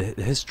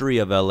history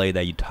of LA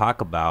that you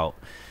talk about,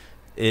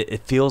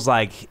 it feels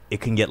like it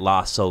can get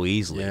lost so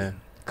easily. Yeah.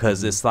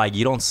 Because it's like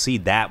you don't see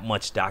that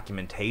much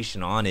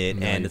documentation on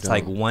it, and it's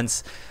like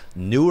once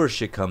newer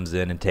shit comes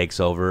in and takes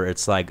over,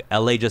 it's like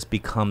LA just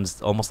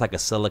becomes almost like a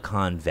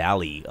Silicon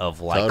Valley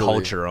of like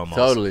culture almost.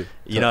 Totally.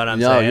 You know what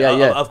I'm saying?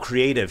 Yeah. Of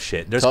creative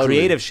shit. There's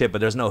creative shit,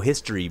 but there's no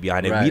history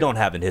behind it. We don't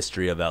have a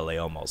history of LA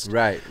almost.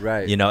 Right.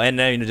 And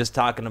then just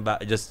talking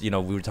about we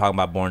were talking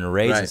about Born and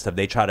Raised and stuff.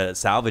 They try to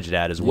salvage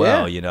that as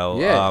well.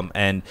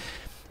 And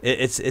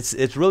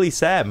it's really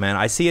sad, man.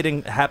 I see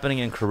it happening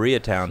in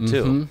Koreatown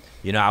too.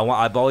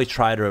 I've always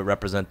tried to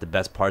represent the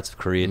best parts of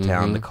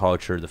Koreatown, the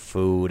culture, the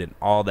food, and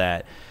all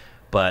that,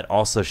 but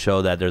also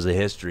show that there's a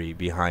history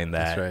behind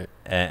that. That's right.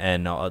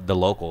 And the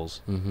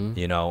locals. And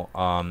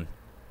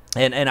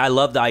I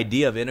love the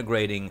idea of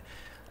integrating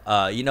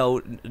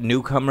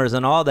newcomers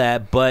and all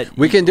that, but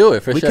we can do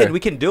it for sure. We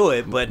can do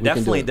it, but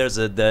definitely there's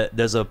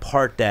a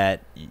part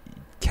that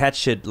cats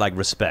should like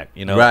respect,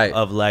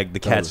 of like the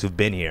cats who've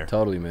been here.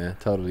 Totally, man.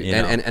 Totally.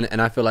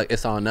 And I feel like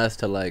it's on us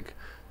to like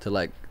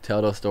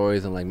tell those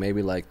stories and like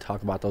maybe like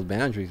talk about those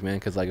boundaries, man,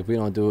 because like if we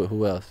don't do it,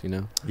 who else?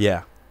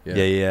 Yeah.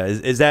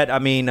 Is that, I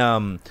mean,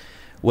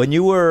 when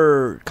you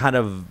were kind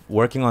of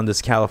working on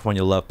this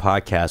California Love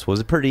podcast, was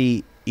it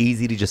pretty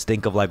easy to just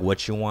think of like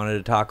what you wanted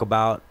to talk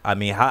about? I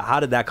mean, how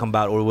did that come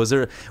about? Or was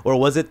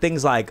it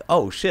things like,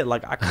 oh shit,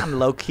 like I kind of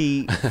low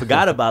key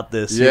forgot about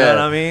this? You know what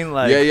I mean?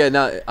 Like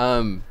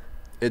no,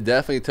 it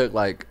definitely took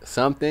like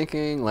some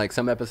thinking, like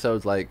some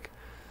episodes, like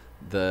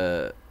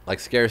the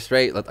Scared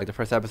Straight, like the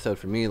first episode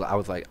for me, I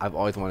was like, I've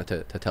always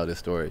wanted to tell this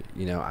story.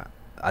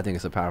 I think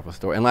it's a powerful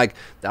story, and like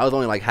that was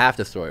only like half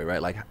the story,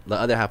 right? Like the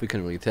other half we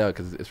couldn't really tell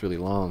because it's really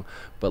long.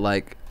 But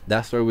like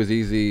that story was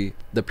easy.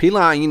 The P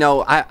line,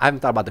 I haven't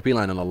thought about the P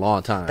line in a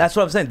long time. That's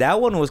what I'm saying.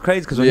 That one was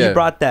crazy because when you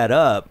brought that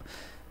up,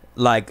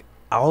 like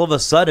all of a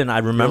sudden I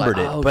remembered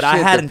it, but I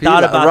hadn't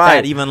thought about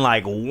that even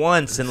like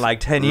once in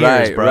like 10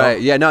 years, bro. Right.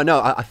 Yeah.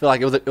 No. I feel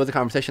like it was a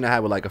conversation I had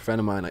with like a friend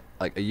of mine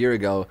like a year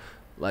ago,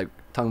 like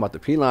talking about the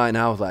P line. And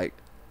I was like,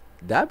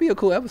 that'd be a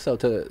cool episode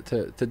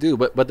to do.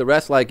 But the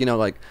rest, like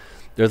like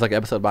there's like an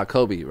episode about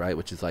Kobe, right,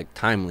 which is like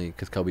timely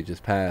because Kobe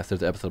just passed.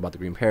 There's an episode about the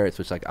Green Parrots,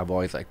 which like I've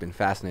always like been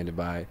fascinated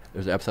by.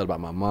 There's an episode about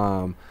my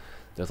mom.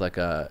 There's like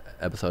a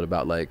episode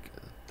about like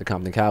the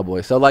Compton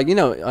Cowboys. So like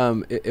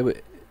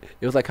it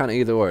was like kind of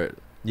either or.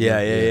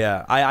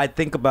 Yeah. I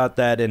think about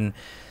that, and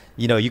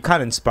You know, you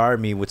kind of inspired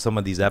me with some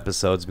of these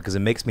episodes because it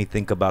makes me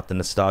think about the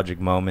nostalgic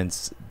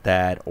moments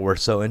that were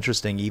so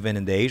interesting, even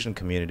in the Asian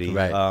community.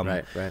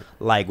 Right.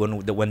 Like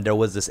when there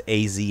was this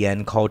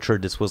AZN culture,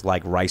 this was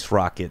like rice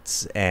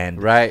rockets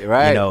and right. you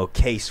know,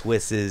 K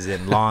Swisses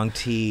and long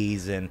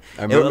tees, and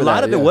a that,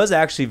 lot of it was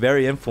actually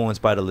very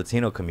influenced by the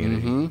Latino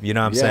community. You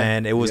know what I'm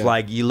saying? It was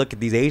like you look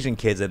at these Asian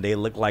kids and they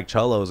look like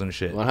cholos and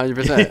shit.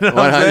 100%. You know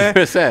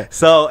 100%.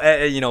 So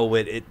you know,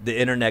 with the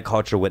internet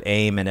culture, with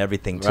AIM and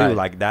everything too, Right.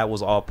 like that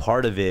was all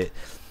part of it.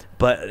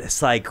 But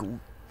it's like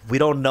we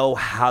don't know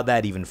how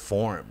that even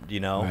formed, you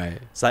know? Right.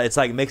 So it's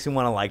like, it makes me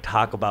want to like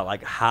talk about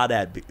like how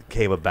that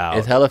came about.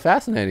 It's hella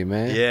fascinating,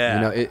 man. Yeah.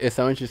 You know, it's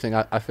so interesting.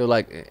 I feel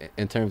like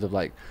in terms of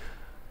like,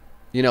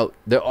 you know,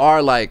 there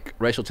are like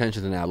racial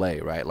tensions in LA,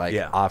 right? Like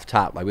off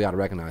top, like we got to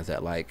recognize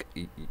that. Like,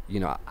 you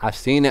know, I've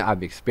seen it,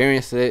 I've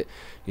experienced it.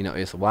 You know,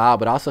 it's wild,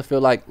 but I also feel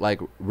like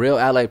real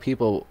LA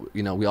people,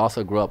 you know, we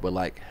also grew up with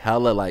like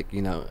hella like,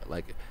 you know,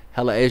 like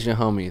hella Asian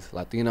homies,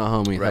 Latino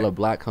homies, hella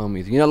black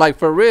homies. You know, like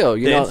for real.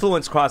 You know, the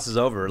influence crosses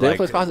over. The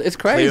influence crosses. It's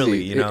crazy.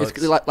 Clearly, you know, it's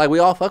like we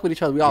all fuck with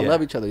each other. We all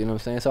love each other. You know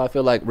what I'm saying? So I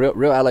feel like real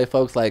LA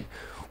folks, like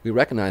we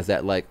recognize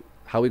that like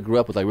how we grew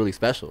up was like really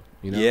special.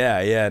 You know?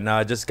 Yeah. No,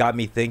 it just got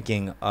me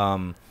thinking.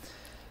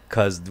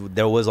 Because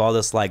there was all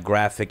this like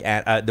graphic,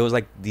 there was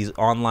like these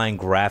online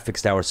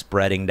graphics that were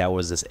spreading that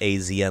was this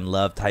AZN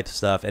love type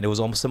stuff, and it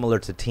was almost similar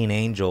to Teen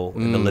Angel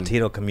in the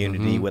Latino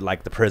community with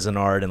like the prison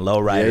art and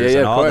lowriders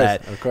and all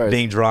that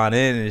being drawn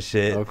in and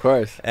shit. Of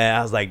course. And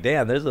I was like,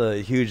 damn, there's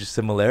a huge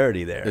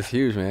similarity there. It's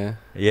huge, man.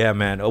 Yeah,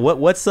 man.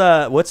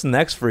 What's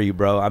next for you,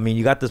 bro? I mean,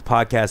 you got this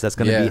podcast that's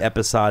going to be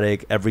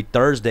episodic. Every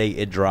Thursday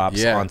it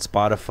drops on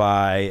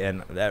Spotify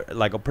and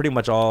like pretty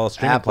much all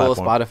streaming Apple,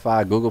 platforms.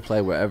 Spotify, Google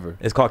Play, wherever.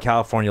 It's called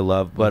California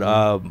Love.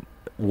 But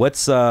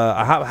what's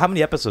how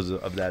many episodes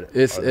of that?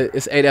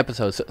 It's 8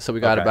 episodes, so we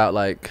got about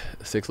like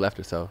 6 left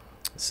or so.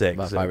 6,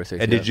 about 5 or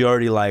 6. And did you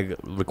already like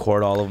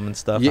record all of them and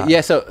stuff? Yeah.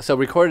 So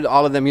recorded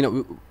all of them.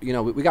 You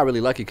know, we got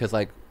really lucky because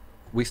like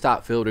we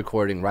stopped field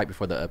recording right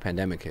before the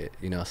pandemic hit.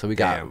 You know, so we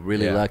got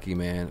really lucky,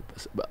 man.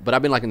 But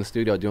I've been like in the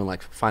studio doing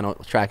like final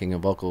tracking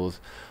and vocals.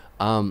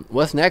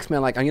 What's next,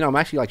 man? Like, you know, I'm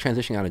actually like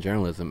transitioning out of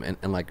journalism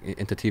and like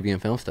into TV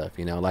and film stuff.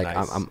 You know, like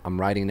I'm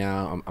writing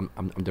now.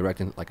 I'm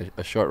directing like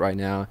a short right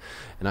now,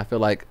 and I feel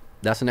like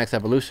that's the next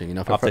evolution. You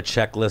know, off the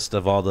checklist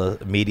of all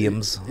the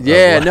mediums.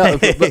 Yeah, no,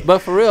 but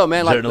for real,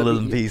 man. Like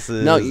journalism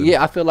pieces. No,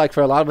 I feel like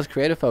for a lot of us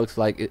creative folks,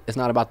 like it's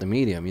not about the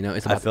medium. You know,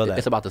 it's about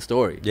it's about the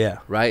story. Yeah.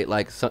 Right.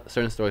 Like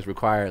certain stories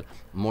require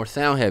more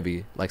sound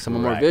heavy. Like some are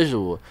more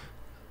visual.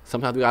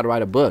 Sometimes we got to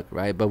write a book,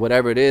 right? But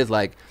whatever it is,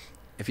 like.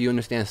 If you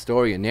understand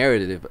story and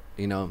narrative,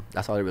 you know,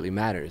 that's all that really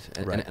matters,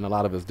 and a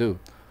lot of us do.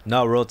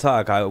 No, real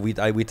talk.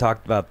 We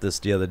talked about this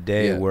the other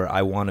day where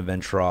I want to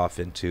venture off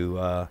into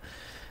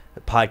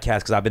podcast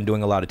because I've been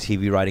doing a lot of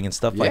TV writing and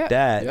stuff like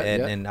that,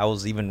 and I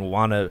was even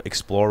want to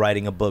explore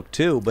writing a book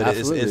too, but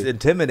it's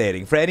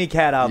intimidating for any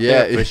cat out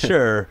there for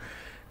sure.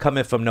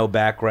 Coming from no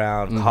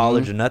background,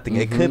 college or nothing,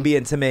 it could be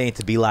intimidating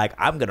to be like,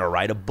 I'm gonna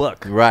write a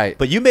book, right?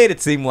 But you made it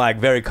seem like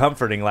very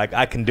comforting, like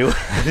I can do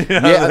it. You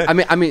know? Yeah,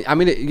 I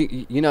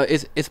mean, you know,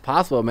 it's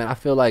possible, man. I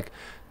feel like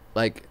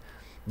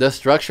the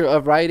structure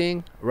of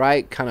writing,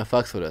 right, kind of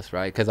fucks with us,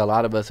 right? Because a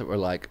lot of us were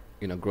like,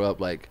 you know, grew up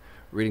like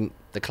reading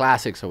the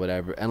classics or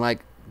whatever, and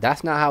like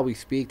that's not how we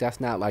speak. That's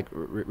not like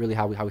really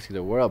how we see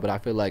the world. But I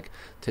feel like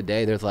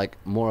today there's like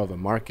more of a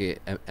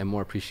market and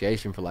more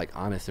appreciation for like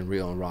honest and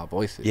real and raw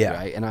voices,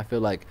 right? And I feel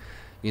like,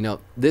 you know,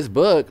 this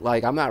book,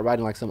 like I'm not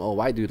writing like some old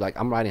white dude. Like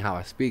I'm writing how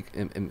I speak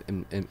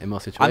in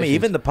most situations. I mean,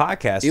 even the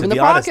podcast. To be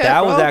honest,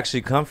 that was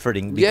actually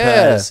comforting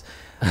because.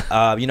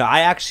 You know, I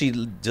actually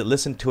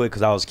listened to it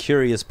because I was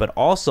curious, but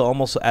also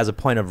almost as a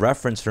point of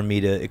reference for me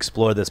to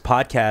explore this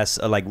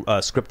podcast, like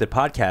scripted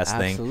podcast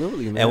thing.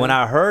 Absolutely, man. And when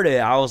I heard it,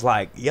 I was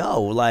like,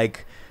 yo,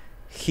 like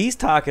he's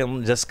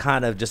talking just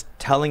kind of just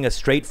telling a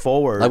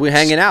straightforward. Like we're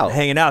hanging out,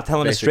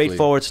 telling a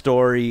straightforward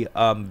story,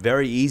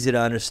 very easy to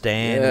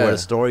understand where the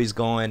story's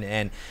going,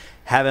 and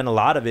having a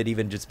lot of it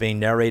even just being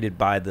narrated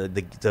by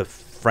the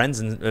friends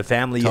and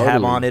family you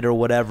have on it or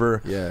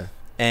whatever. Yeah.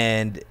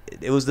 And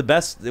it was the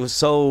best. It was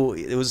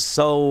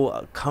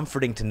so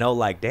comforting to know,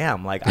 like,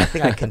 damn, like I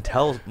think I can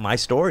tell my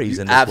stories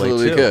in this way too.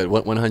 Absolutely could,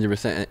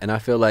 100%. And I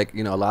feel like,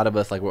 you know, a lot of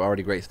us, like, we're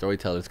already great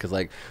storytellers because,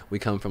 like, we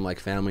come from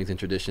like families and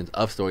traditions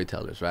of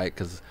storytellers, right?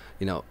 Because,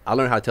 you know, I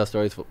learned how to tell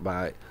stories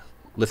by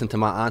listening to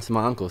my aunts and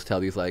my uncles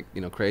tell these like,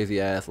 you know, crazy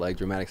ass like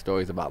dramatic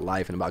stories about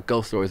life and about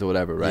ghost stories or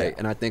whatever, right?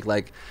 And I think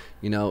like,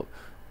 you know,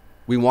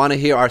 we want to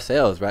hear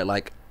ourselves, right?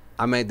 Like,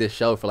 I made this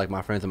show for like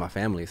my friends and my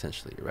family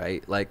essentially,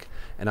 right? Like,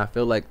 and I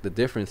feel like the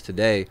difference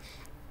today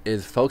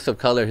is folks of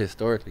color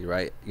historically,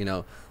 right? You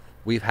know,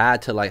 we've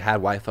had to like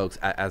have white folks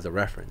as a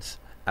reference,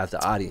 as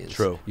the audience.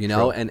 True. You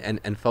know, True.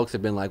 And folks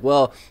have been like,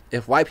 well,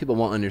 if white people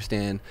won't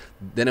understand,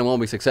 then it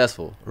won't be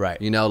successful. Right.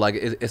 You know, like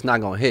it's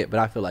not gonna hit. But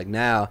I feel like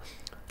now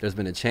there's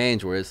been a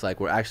change where it's like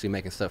we're actually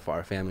making stuff for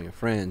our family and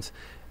friends.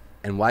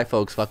 and white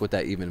folks fuck with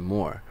that even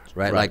more.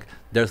 Right? Like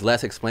there's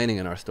less explaining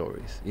in our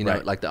stories, you know,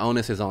 like the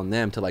onus is on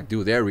them to like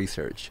do their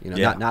research, you know,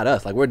 not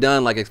us. Like we're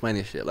done like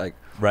explaining shit. Like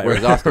we're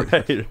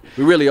exhausted.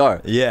 We really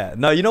are. Yeah.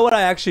 No, you know what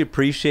I actually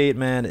appreciate,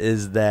 man,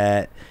 is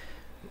that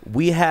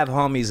we have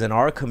homies in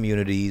our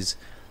communities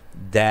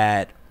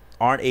that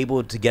aren't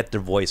able to get their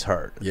voice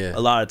heard. A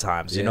lot of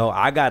times, you know,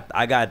 I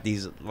got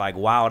these like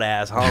wild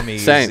ass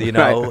homies, you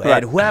know,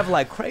 and who have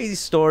like crazy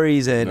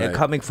stories and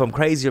coming from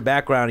crazier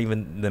background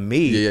even than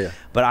me.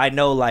 But I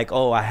know like,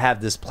 oh, I have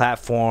this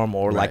platform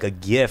or like a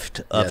gift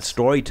of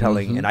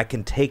storytelling, and I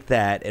can take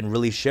that and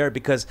really share it,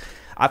 because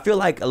I feel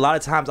like a lot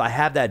of times I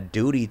have that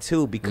duty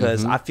too,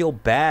 because I feel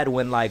bad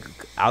when like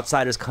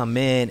outsiders come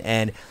in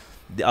and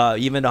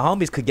even the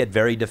homies could get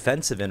very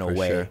defensive in a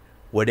way.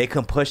 Where they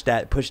can push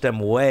them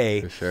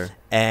away,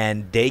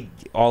 and they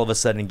all of a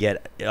sudden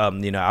get you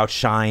know,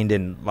 outshined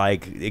and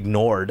like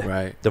ignored.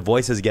 Their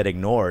voices get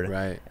ignored.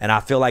 And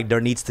I feel like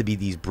there needs to be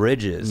these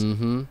bridges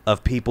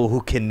of people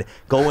who can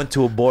go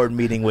into a board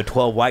meeting with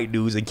 12 white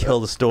dudes and kill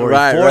the story for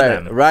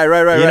them. You know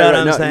what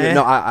I'm saying?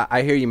 No,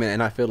 I hear you, man,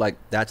 and I feel like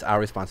that's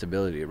our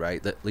responsibility,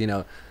 right? That, you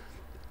know,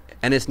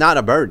 and it's not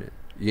a burden.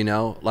 You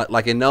know,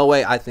 like in no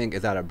way I think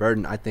is that a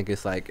burden. I think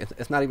it's like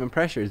it's not even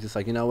pressure. It's just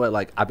like, you know what,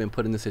 like I've been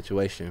put in this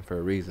situation for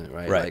a reason,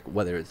 right? Like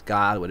whether it's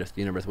God, whether it's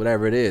the universe,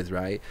 whatever it is,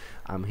 right?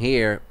 I'm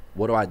here.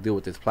 What do I do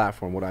with this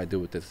platform? What do I do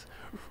with this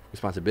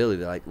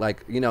responsibility?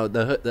 Like you know,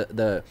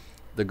 the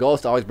goal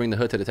is to always bring the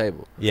hood to the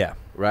table.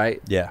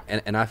 Right.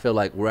 And I feel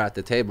like we're at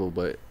the table,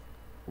 but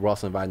we're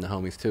also inviting the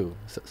homies too,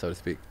 so to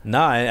speak.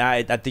 No,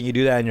 I think you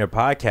do that in your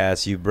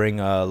podcast. You bring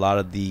a lot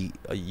of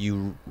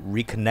you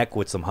reconnect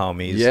with some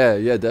homies.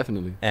 Yeah,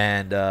 definitely.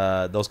 And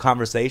those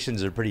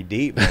conversations are pretty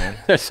deep, man.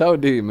 They're so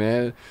deep,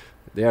 man.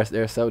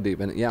 They're so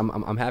deep, and yeah,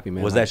 I'm happy,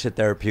 man. Was that shit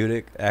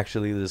therapeutic?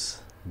 Actually,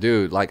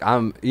 dude, like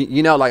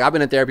you know, like I've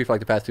been in therapy for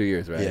like the past 2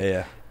 years, right?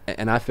 Yeah.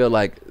 And I feel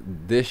like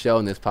this show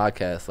and this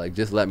podcast, like,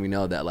 just let me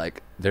know that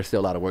like there's still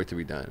a lot of work to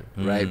be done,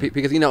 right?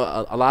 Because you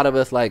know, a lot of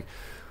us like.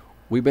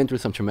 We've been through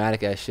some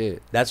traumatic ass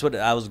shit. That's what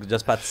I was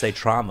just about to say.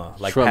 Trauma,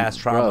 like past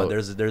trauma.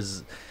 Bro. There's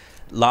a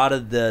lot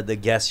of the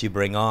guests you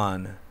bring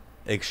on,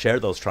 like, share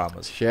those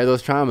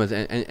traumas.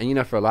 And you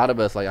know, for a lot of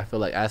us, like I feel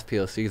like as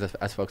POCs,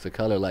 as folks of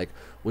color, like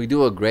we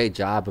do a great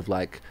job of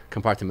like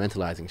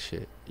compartmentalizing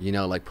shit. You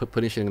know, like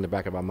putting shit in the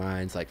back of our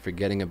minds, like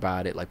forgetting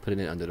about it, like putting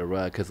it under the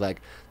rug, because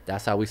like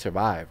that's how we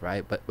survive,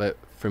 right? But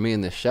for me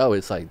in this show,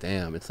 it's like,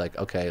 damn, it's like,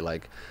 okay,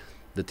 like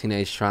the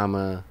teenage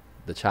trauma,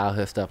 the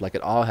childhood stuff, like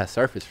it all has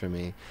surfaced for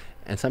me.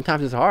 And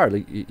sometimes it's hard,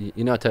 like,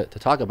 you know, to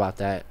talk about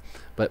that.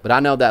 But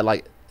I know that,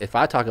 like, if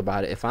I talk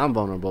about it, if I'm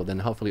vulnerable, then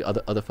hopefully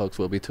other folks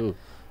will be too.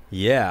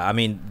 Yeah, I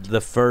mean, the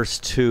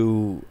first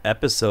 2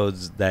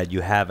 episodes that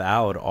you have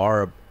out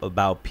are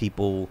about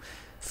people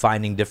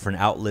finding different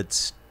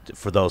outlets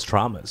for those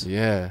traumas.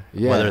 Yeah.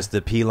 Whether it's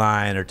the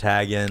P-line or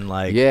tagging,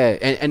 like. Yeah,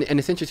 and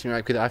it's interesting,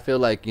 right? Because I feel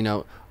like, you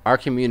know, our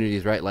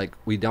communities, right, like,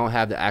 we don't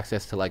have the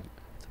access to, like,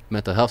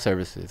 mental health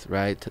services,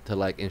 right, to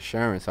like,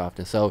 insurance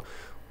often. So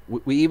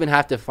we even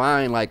have to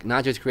find like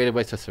not just creative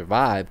ways to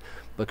survive,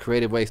 but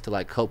creative ways to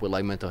like cope with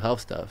like mental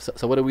health stuff.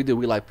 So what do?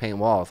 We like paint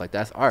walls. Like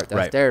that's art.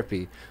 That's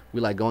therapy.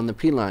 We like go on the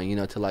P-line, you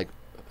know, to like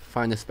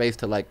find the space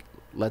to like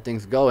let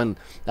things go, and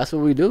that's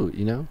what we do,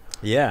 you know.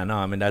 Yeah, no,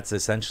 I mean that's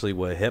essentially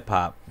what hip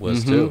hop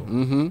was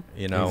too.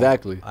 You know,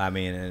 exactly. I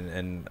mean,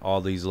 and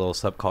all these little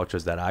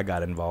subcultures that I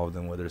got involved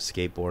in, whether it's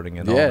skateboarding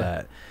and all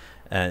that.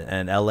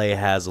 And LA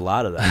has a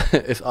lot of that.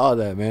 It's all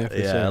that, man. For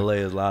sure. LA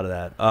has a lot of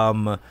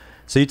that.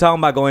 So you're talking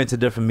about going to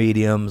different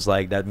mediums,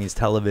 like that means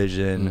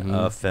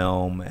television,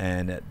 film,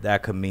 and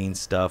that could mean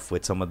stuff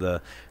with some of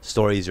the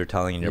stories you're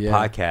telling in your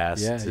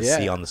podcast to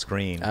see on the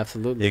screen.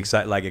 Absolutely.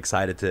 You're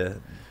excited to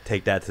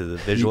take that to the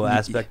visual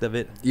aspect of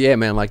it? Yeah,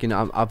 man. Like, you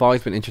know, I've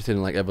always been interested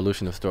in like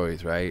evolution of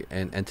stories, right?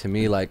 And to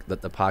me, like the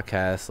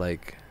podcast,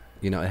 like,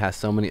 you know, it has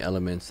so many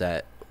elements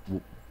that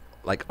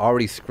like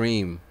already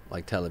scream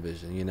like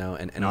television, you know,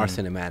 and our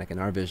cinematic and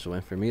our visual.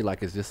 And for me,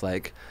 like, it's just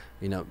like,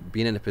 you know,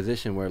 being in a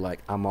position where like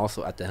I'm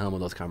also at the helm of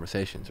those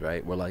conversations,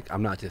 right? Where like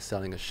I'm not just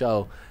selling a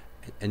show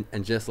and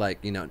just like,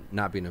 you know,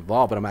 not being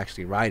involved, but I'm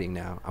actually writing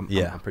now. I'm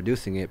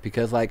producing it,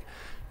 because like,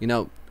 you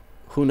know,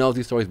 who knows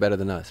these stories better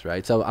than us,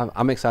 right? So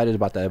I'm excited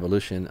about that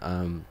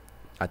evolution.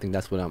 I think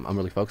that's what I'm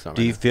really focused on.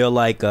 Do you feel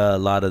like a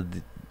lot of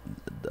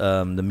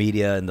the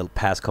media in the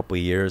past couple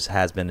of years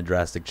has been a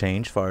drastic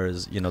change as far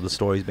as, you know, the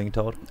stories being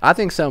told? I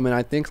think so, man.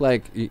 I think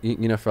like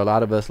you know, for a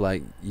lot of us,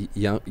 like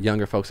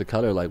younger folks of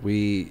color, like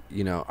we,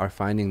 you know, are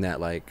finding that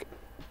like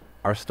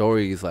our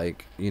stories,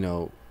 like, you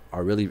know,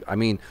 are really, I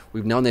mean,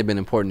 we've known they've been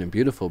important and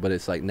beautiful, but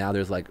it's like now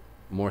there's like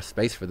more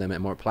space for them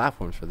and more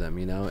platforms for them,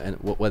 you know. And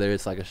whether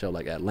it's like a show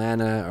like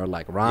Atlanta or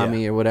like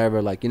Rami or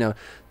whatever, like, you know,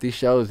 these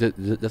shows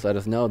just let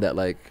us know that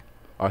like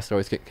our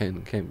stories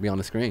can be on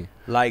the screen.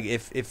 Like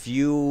if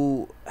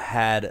you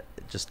had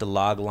just a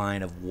log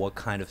line of what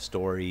kind of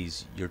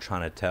stories you're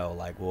trying to tell,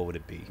 like what would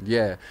it be?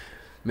 Yeah,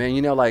 man,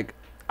 you know, like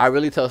I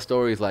really tell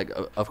stories like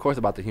of course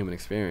about the human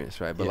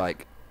experience, right? But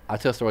like I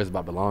tell stories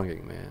about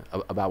belonging, man,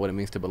 about what it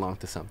means to belong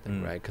to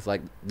something, right? Because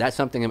like that's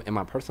something in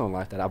my personal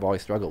life that I've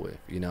always struggled with,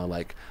 you know,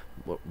 like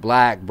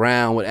black,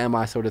 brown, what am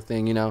I, sort of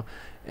thing, you know.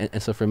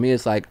 And so for me,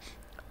 it's like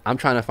I'm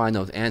trying to find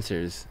those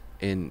answers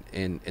in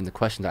the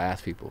questions I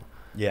ask people.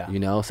 Yeah. You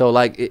know, so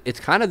like it's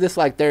kind of this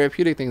like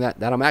therapeutic thing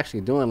that I'm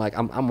actually doing. Like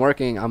I'm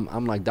working,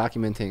 I'm like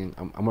documenting,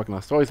 I'm working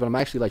on stories, but I'm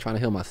actually like trying to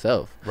heal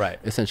myself. Right.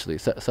 Essentially.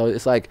 So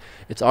it's like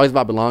it's always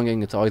about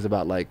belonging. It's always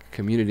about like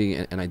community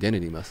and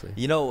identity mostly.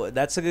 You know,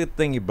 that's a good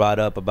thing you brought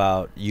up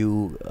about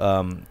you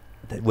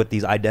with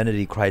these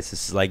identity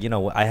crises. Like, you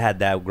know, I had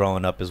that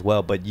growing up as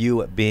well. But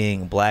you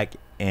being black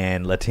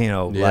and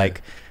Latino,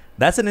 like.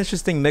 That's an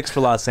interesting mix for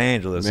Los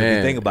Angeles, if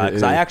you think about it.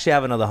 Because I actually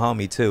have another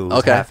homie, too,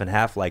 who's half and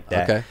half like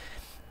that. Okay.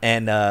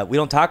 And we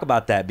don't talk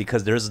about that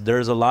because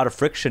there's a lot of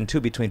friction, too,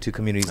 between two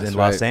communities in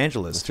Los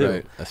Angeles,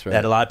 too. That's right.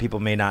 That a lot of people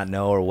may not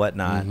know or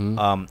whatnot.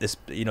 It's,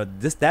 you know,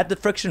 the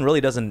friction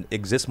really doesn't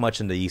exist much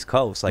in the East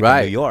Coast, like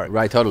in New York.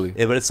 Right, totally.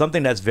 But it's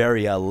something that's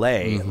very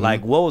L.A.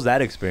 Like, what was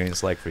that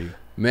experience like for you?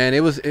 Man, it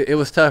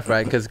was tough,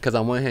 right? Because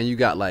on one hand, you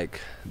got, like,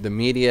 the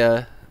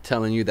media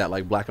telling you that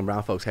like black and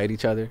brown folks hate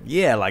each other.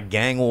 Yeah, like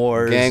gang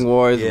wars,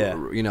 yeah.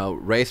 You know,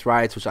 race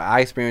riots, which I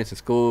experienced in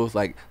schools.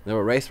 Like there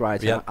were race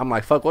riots. Yeah. I'm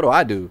like, fuck, what do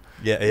I do?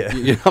 Yeah.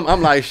 You know,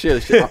 I'm like,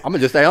 shit, I'm gonna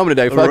just stay home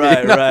today. Fuck right,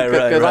 it, you know?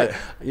 right. Like,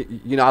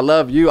 you know, I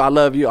love you. I'm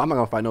not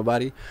gonna fight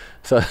nobody.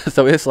 So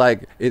it's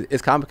like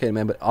it's complicated,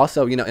 man. But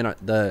also, you know, in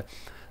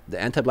the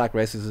anti-black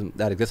racism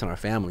that exists in our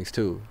families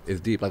too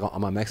is deep. Like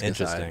on my Mexican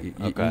side,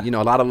 you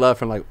know, a lot of love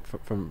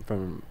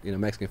from you know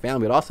Mexican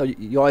family, but also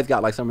you always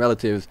got like some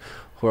relatives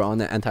who are on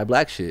that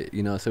anti-black shit,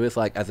 you know. So it's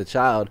like as a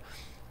child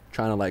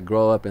trying to like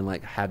grow up and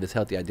like have this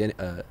healthy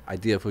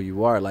idea of who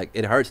you are. Like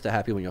it hurts to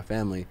have people in your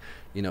family,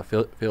 you know,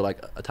 feel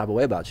like a type of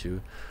way about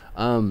you.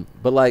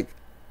 But like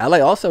LA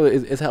also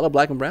is hella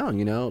black and brown,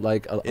 you know,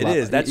 like it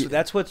is.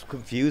 That's what's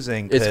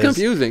confusing. It's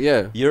confusing,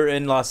 yeah. You're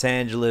in Los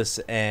Angeles,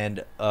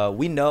 and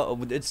we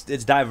know it's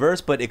diverse,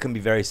 but it can be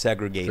very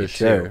segregated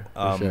too.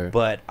 For sure.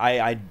 But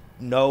I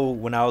know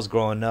when I was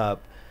growing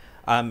up,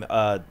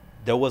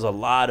 there was a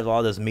lot of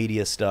all this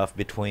media stuff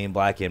between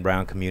black and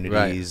brown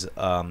communities,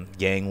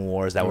 gang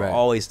wars that were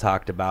always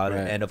talked about,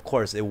 and of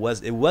course it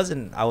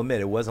wasn't. I'll admit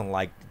it wasn't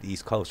like the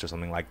East Coast or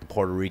something like the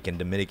Puerto Rican,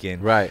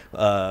 Dominican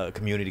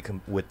community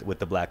with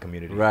the black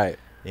community, right?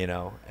 You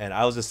know, and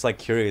I was just like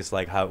curious,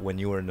 like how when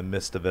you were in the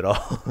midst of it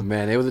all.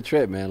 Man, it was a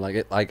trip, man.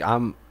 Like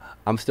I'm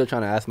still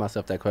trying to ask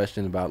myself that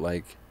question about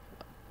like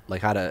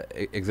how to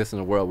exist in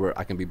a world where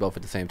I can be both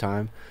at the same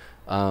time.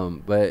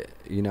 But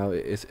you know,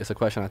 it's a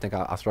question I think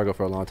I struggled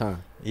for a long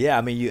time. Yeah,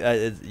 I mean,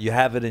 you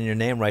have it in your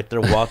name right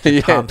there,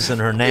 Walter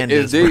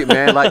Thompson-Hernandez. It's deep,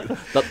 man. Like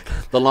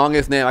the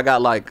longest name, I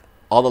got like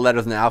all the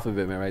letters in the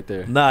alphabet, man, right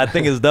there. No, I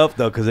think it's dope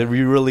though, because if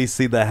you really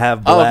see the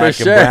half black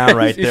and brown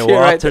right there,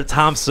 Walter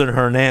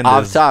Thompson-Hernandez.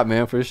 Off top,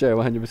 man, for sure,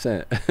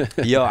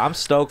 100%. Yo, I'm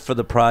stoked for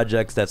the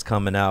projects that's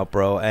coming out,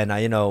 bro. And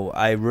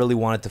I really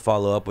wanted to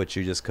follow up with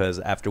you just because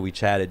after we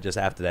chatted, just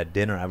after that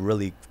dinner, I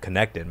really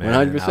connected,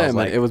 man. 100%, man.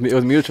 Like, it was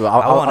mutual.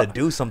 I want to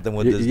do something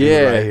with this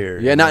dude right here.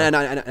 Yeah,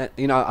 no,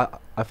 you know,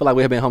 I feel like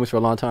we have been homies for a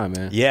long time,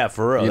 man. Yeah,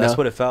 for real. That's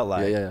what it felt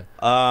like.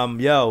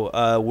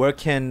 Yeah. Where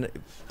can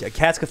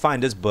cats can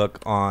find this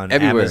book on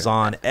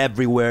Amazon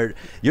everywhere?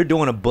 You're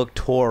doing a book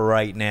tour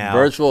right now.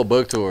 Virtual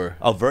book tour.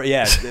 Oh,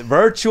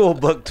 virtual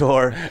book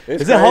tour.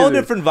 It's a whole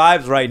different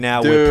vibes right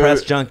now with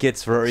press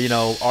junkets for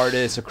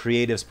artists or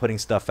creatives putting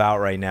stuff out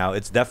right now.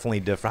 It's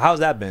definitely different. How's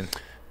that been?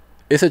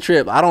 It's a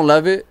trip. I don't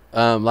love it.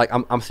 Like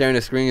I'm staring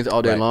at screens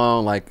all day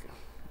long. Like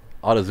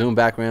all the Zoom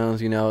backgrounds,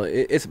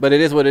 but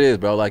it is what it is,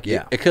 bro. Like,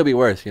 it could be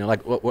worse,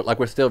 Like,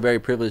 we're still very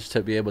privileged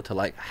to be able to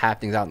like have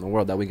things out in the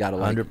world that we gotta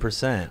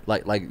 100%,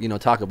 like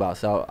talk about.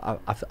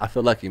 So I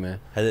feel lucky, man.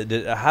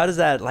 How does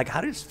that how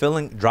does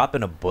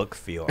dropping a book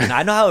feel? And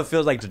I know how it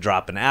feels like to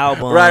drop an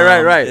album.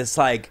 Right. It's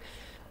like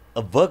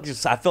a book.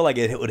 I feel like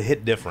it would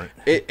hit different.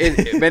 It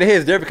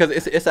hits different because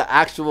it's an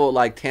actual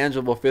like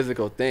tangible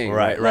physical thing.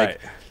 Right. Like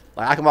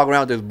I can walk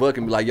around with this book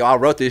and be like, "Yo, I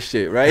wrote this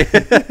shit," right?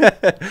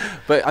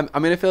 But I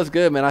mean, it feels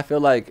good, man. I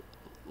feel like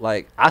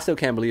I still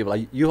can't believe it.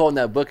 Like you holding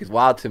that book is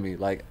wild to me.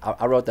 Like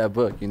I wrote that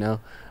book,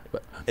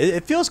 But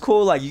it feels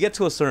cool. Like you get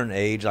to a certain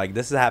age. Like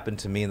this has happened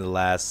to me in the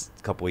last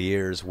couple of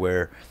years,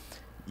 where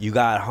you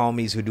got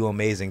homies who do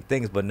amazing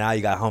things, but now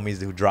you got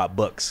homies who drop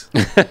books.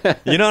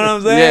 You know what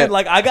I'm saying? Yeah.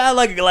 Like I got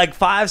like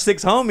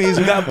 5-6 homies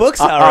who got books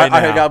out right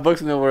now. I got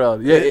books in the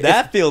world. Yeah,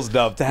 that feels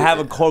dope to have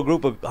a core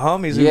group of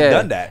homies who've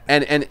done that.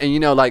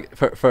 And like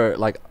for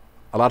like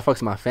a lot of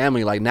folks in my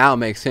family, like now it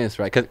makes sense,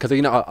 right? Because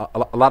a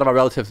lot of our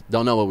relatives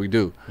don't know what we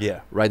do.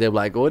 Yeah. Right. They're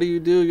like, "What do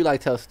you do? You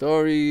like tell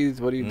stories?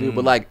 What do you do?"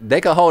 But like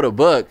they could hold a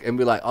book and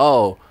be like,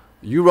 "Oh,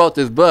 you wrote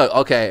this book.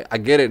 Okay, I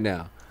get it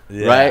now."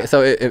 Yeah. Right.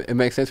 So it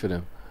makes sense for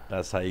them.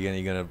 That's how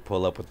you're gonna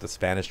pull up with the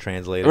Spanish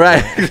translator,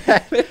 right?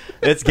 Exactly.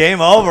 It's game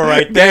over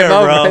right there, game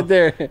over bro. Right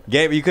there.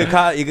 Game. You could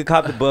cop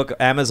the book,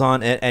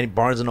 Amazon and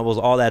Barnes and Nobles,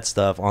 all that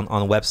stuff on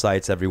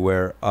websites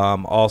everywhere.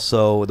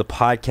 Also the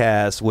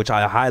podcast, which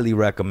I highly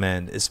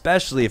recommend,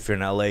 especially if you're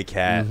an LA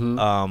cat.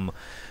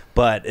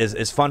 But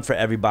it's fun for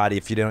everybody.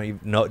 If you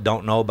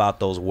don't know about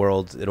those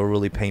worlds, it'll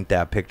really paint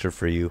that picture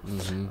for you.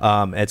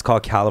 It's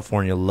called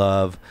California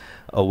Love.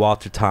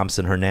 Walter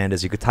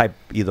Thompson-Hernandez. You could type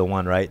either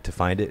one, right, to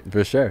find it.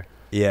 For sure.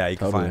 Yeah, you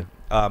can find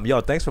it.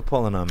 Yo, thanks for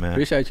pulling on, man.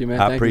 Appreciate you, man.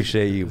 I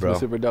appreciate you, bro.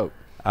 Super dope.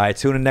 All right,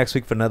 tune in next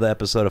week for another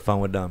episode of Fun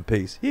with Dumb.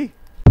 Peace. Yee.